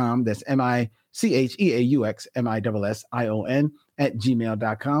micheauxmission@gmail.com. That's MICHEAUXMISSION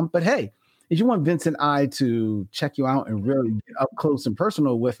 @gmail.com. But hey, if you want Vince and I to check you out and really get up close and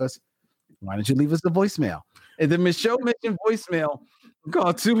personal with us, why don't you leave us a voicemail? And the Micheaux Mission voicemail,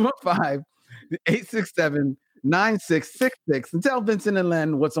 call 215-867-9666 and tell Vincent and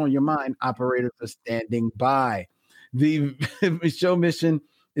Len what's on your mind. Operators are standing by. The Micheaux Mission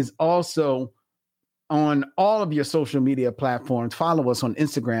is also on all of your social media platforms. Follow us on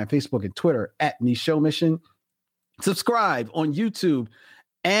Instagram, Facebook, and Twitter at Micheaux Mission. Subscribe on YouTube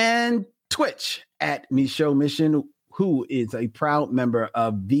and Twitch at Micheaux Mission, who is a proud member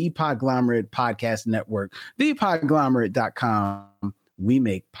of the Podglomerate Podcast Network, thepodglomerate.com. We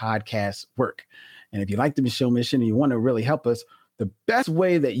make podcasts work. And if you like the Micheaux Mission and you want to really help us, the best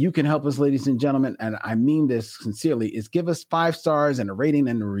way that you can help us, ladies and gentlemen, and I mean this sincerely, is give us 5 stars and a rating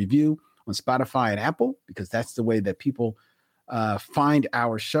and a review on Spotify and Apple, because that's the way that people find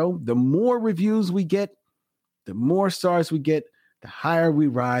our show. The more reviews we get, the more stars we get, the higher we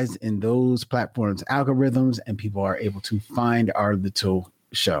rise in those platforms' algorithms, and people are able to find our little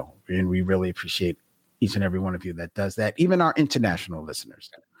show. And we really appreciate each and every one of you that does that, even our international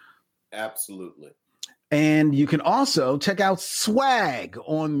listeners. Absolutely. And you can also check out swag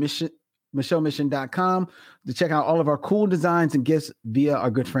on MichelleMission.com to check out all of our cool designs and gifts via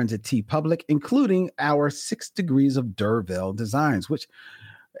our good friends at TeePublic, including our 6 Degrees of Durville designs, which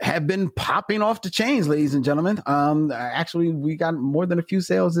have been popping off the chains, ladies and gentlemen. Actually, we got more than a few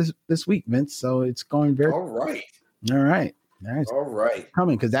sales this week, Vince. So it's going very all right. All right. All right.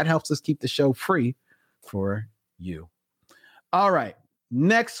 Coming, because that helps us keep the show free for you. All right.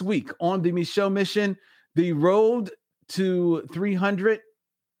 Next week on the Michelle Mission, the road to 300.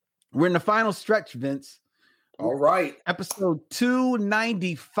 We're in the final stretch, Vince. All right. Episode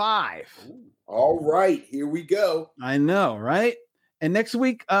 295. All right. Here we go. I know, right? And next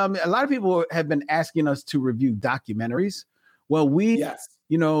week, a lot of people have been asking us to review documentaries. Well,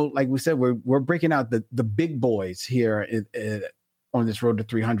 like we said, we're breaking out the big boys here on this road to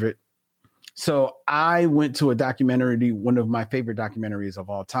 300. So I went to a documentary, one of my favorite documentaries of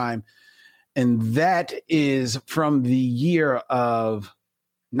all time, and that is from the year of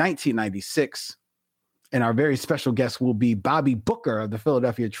 1996. And our very special guest will be Bobby Booker of the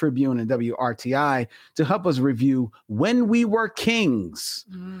Philadelphia Tribune and WRTI to help us review When We Were Kings,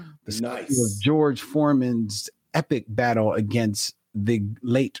 the story of George Foreman's epic battle against the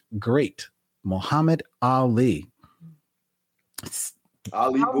late, great Muhammad Ali.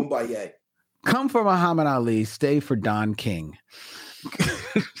 Ali Boumbaye. Come for Muhammad Ali, stay for Don King.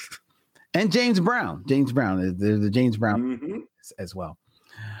 And James Brown. There's the James Brown as well.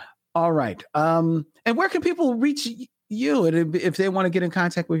 All right. And where can people reach you if they want to get in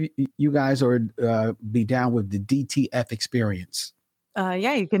contact with you guys or be down with the DTF experience?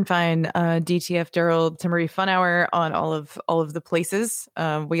 You can find DTF Daryl Timmery Fun Hour on all of the places.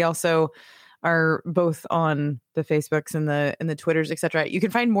 We also are both on the Facebooks and the Twitters, etc. You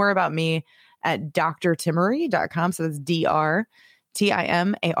can find more about me at drtimmery.com. So that's DRTIMAREE.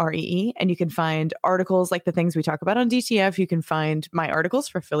 And you can find articles like the things we talk about on DTF. You can find my articles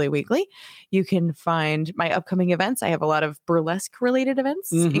for Philly Weekly. You can find my upcoming events. I have a lot of burlesque related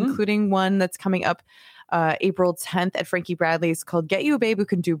events, including one that's coming up April 10th at Frankie Bradley's called Get You a Babe Who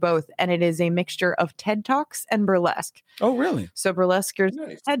Can Do Both. And it is a mixture of TED Talks and burlesque. Oh, really? So burlesquers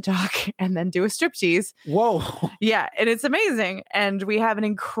TED Talk and then do a striptease. Whoa. Yeah. And it's amazing. And we have an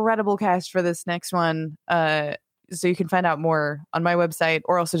incredible cast for this next one. So you can find out more on my website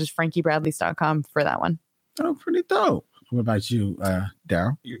or also just frankiebradleys.com for that one. Oh, pretty dope. What about you,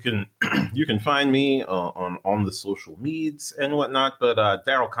 Daryl? You can find me on the social medias and whatnot, but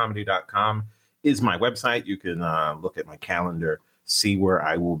darylcomedy.com is my website. You can look at my calendar, see where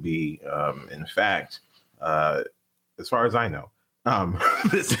I will be. In fact, as far as I know,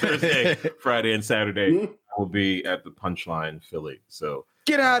 this Thursday, Friday, and Saturday, I will be at the Punchline Philly. So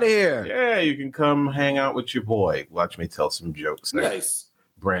get out of here. Yeah, you can come hang out with your boy. Watch me tell some jokes. Nice.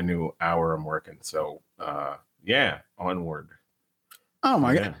 Brand new hour I'm working. So, onward. Oh,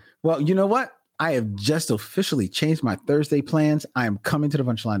 my God. Well, you know what? I have just officially changed my Thursday plans. I am coming to the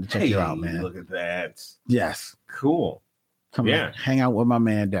Punchline to check you out, man. Look at that. Yes. Cool. Come on. Hang out with my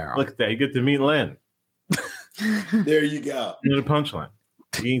man, Daryl. Look at that. You get to meet Len. There you go. To the Punchline.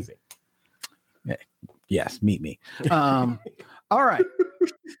 Easy. Yes, meet me. All right.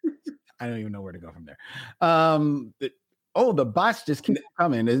 I don't even know where to go from there. The bots just keep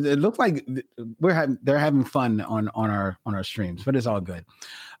coming. It looks like they're having fun on our streams, but it's all good.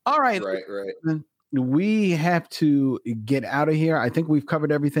 All right. Right. We have to get out of here. I think we've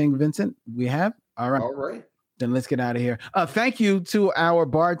covered everything, Vincent. We have? All right. All right. Then let's get out of here. Thank you to our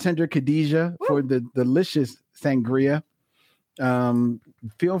bartender, Khadijah, for the delicious sangria.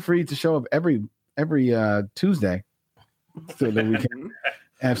 Feel free to show up every Tuesday so that we can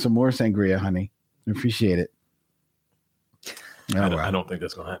have some more sangria, honey. We appreciate it. I don't think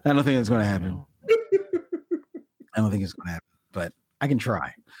that's going to happen. I don't think it's going to happen. I don't think it's going to happen, but I can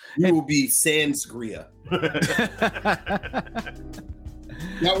try. It will be Sansgria.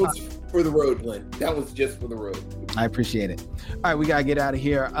 That was for the road, Lynn. That was just for the road. I appreciate it. All right, we got to get out of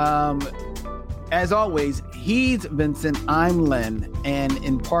here. As always, he's Vincent, I'm Len, and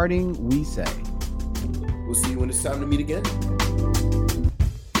in parting, we say, we'll see you when it's time to meet again.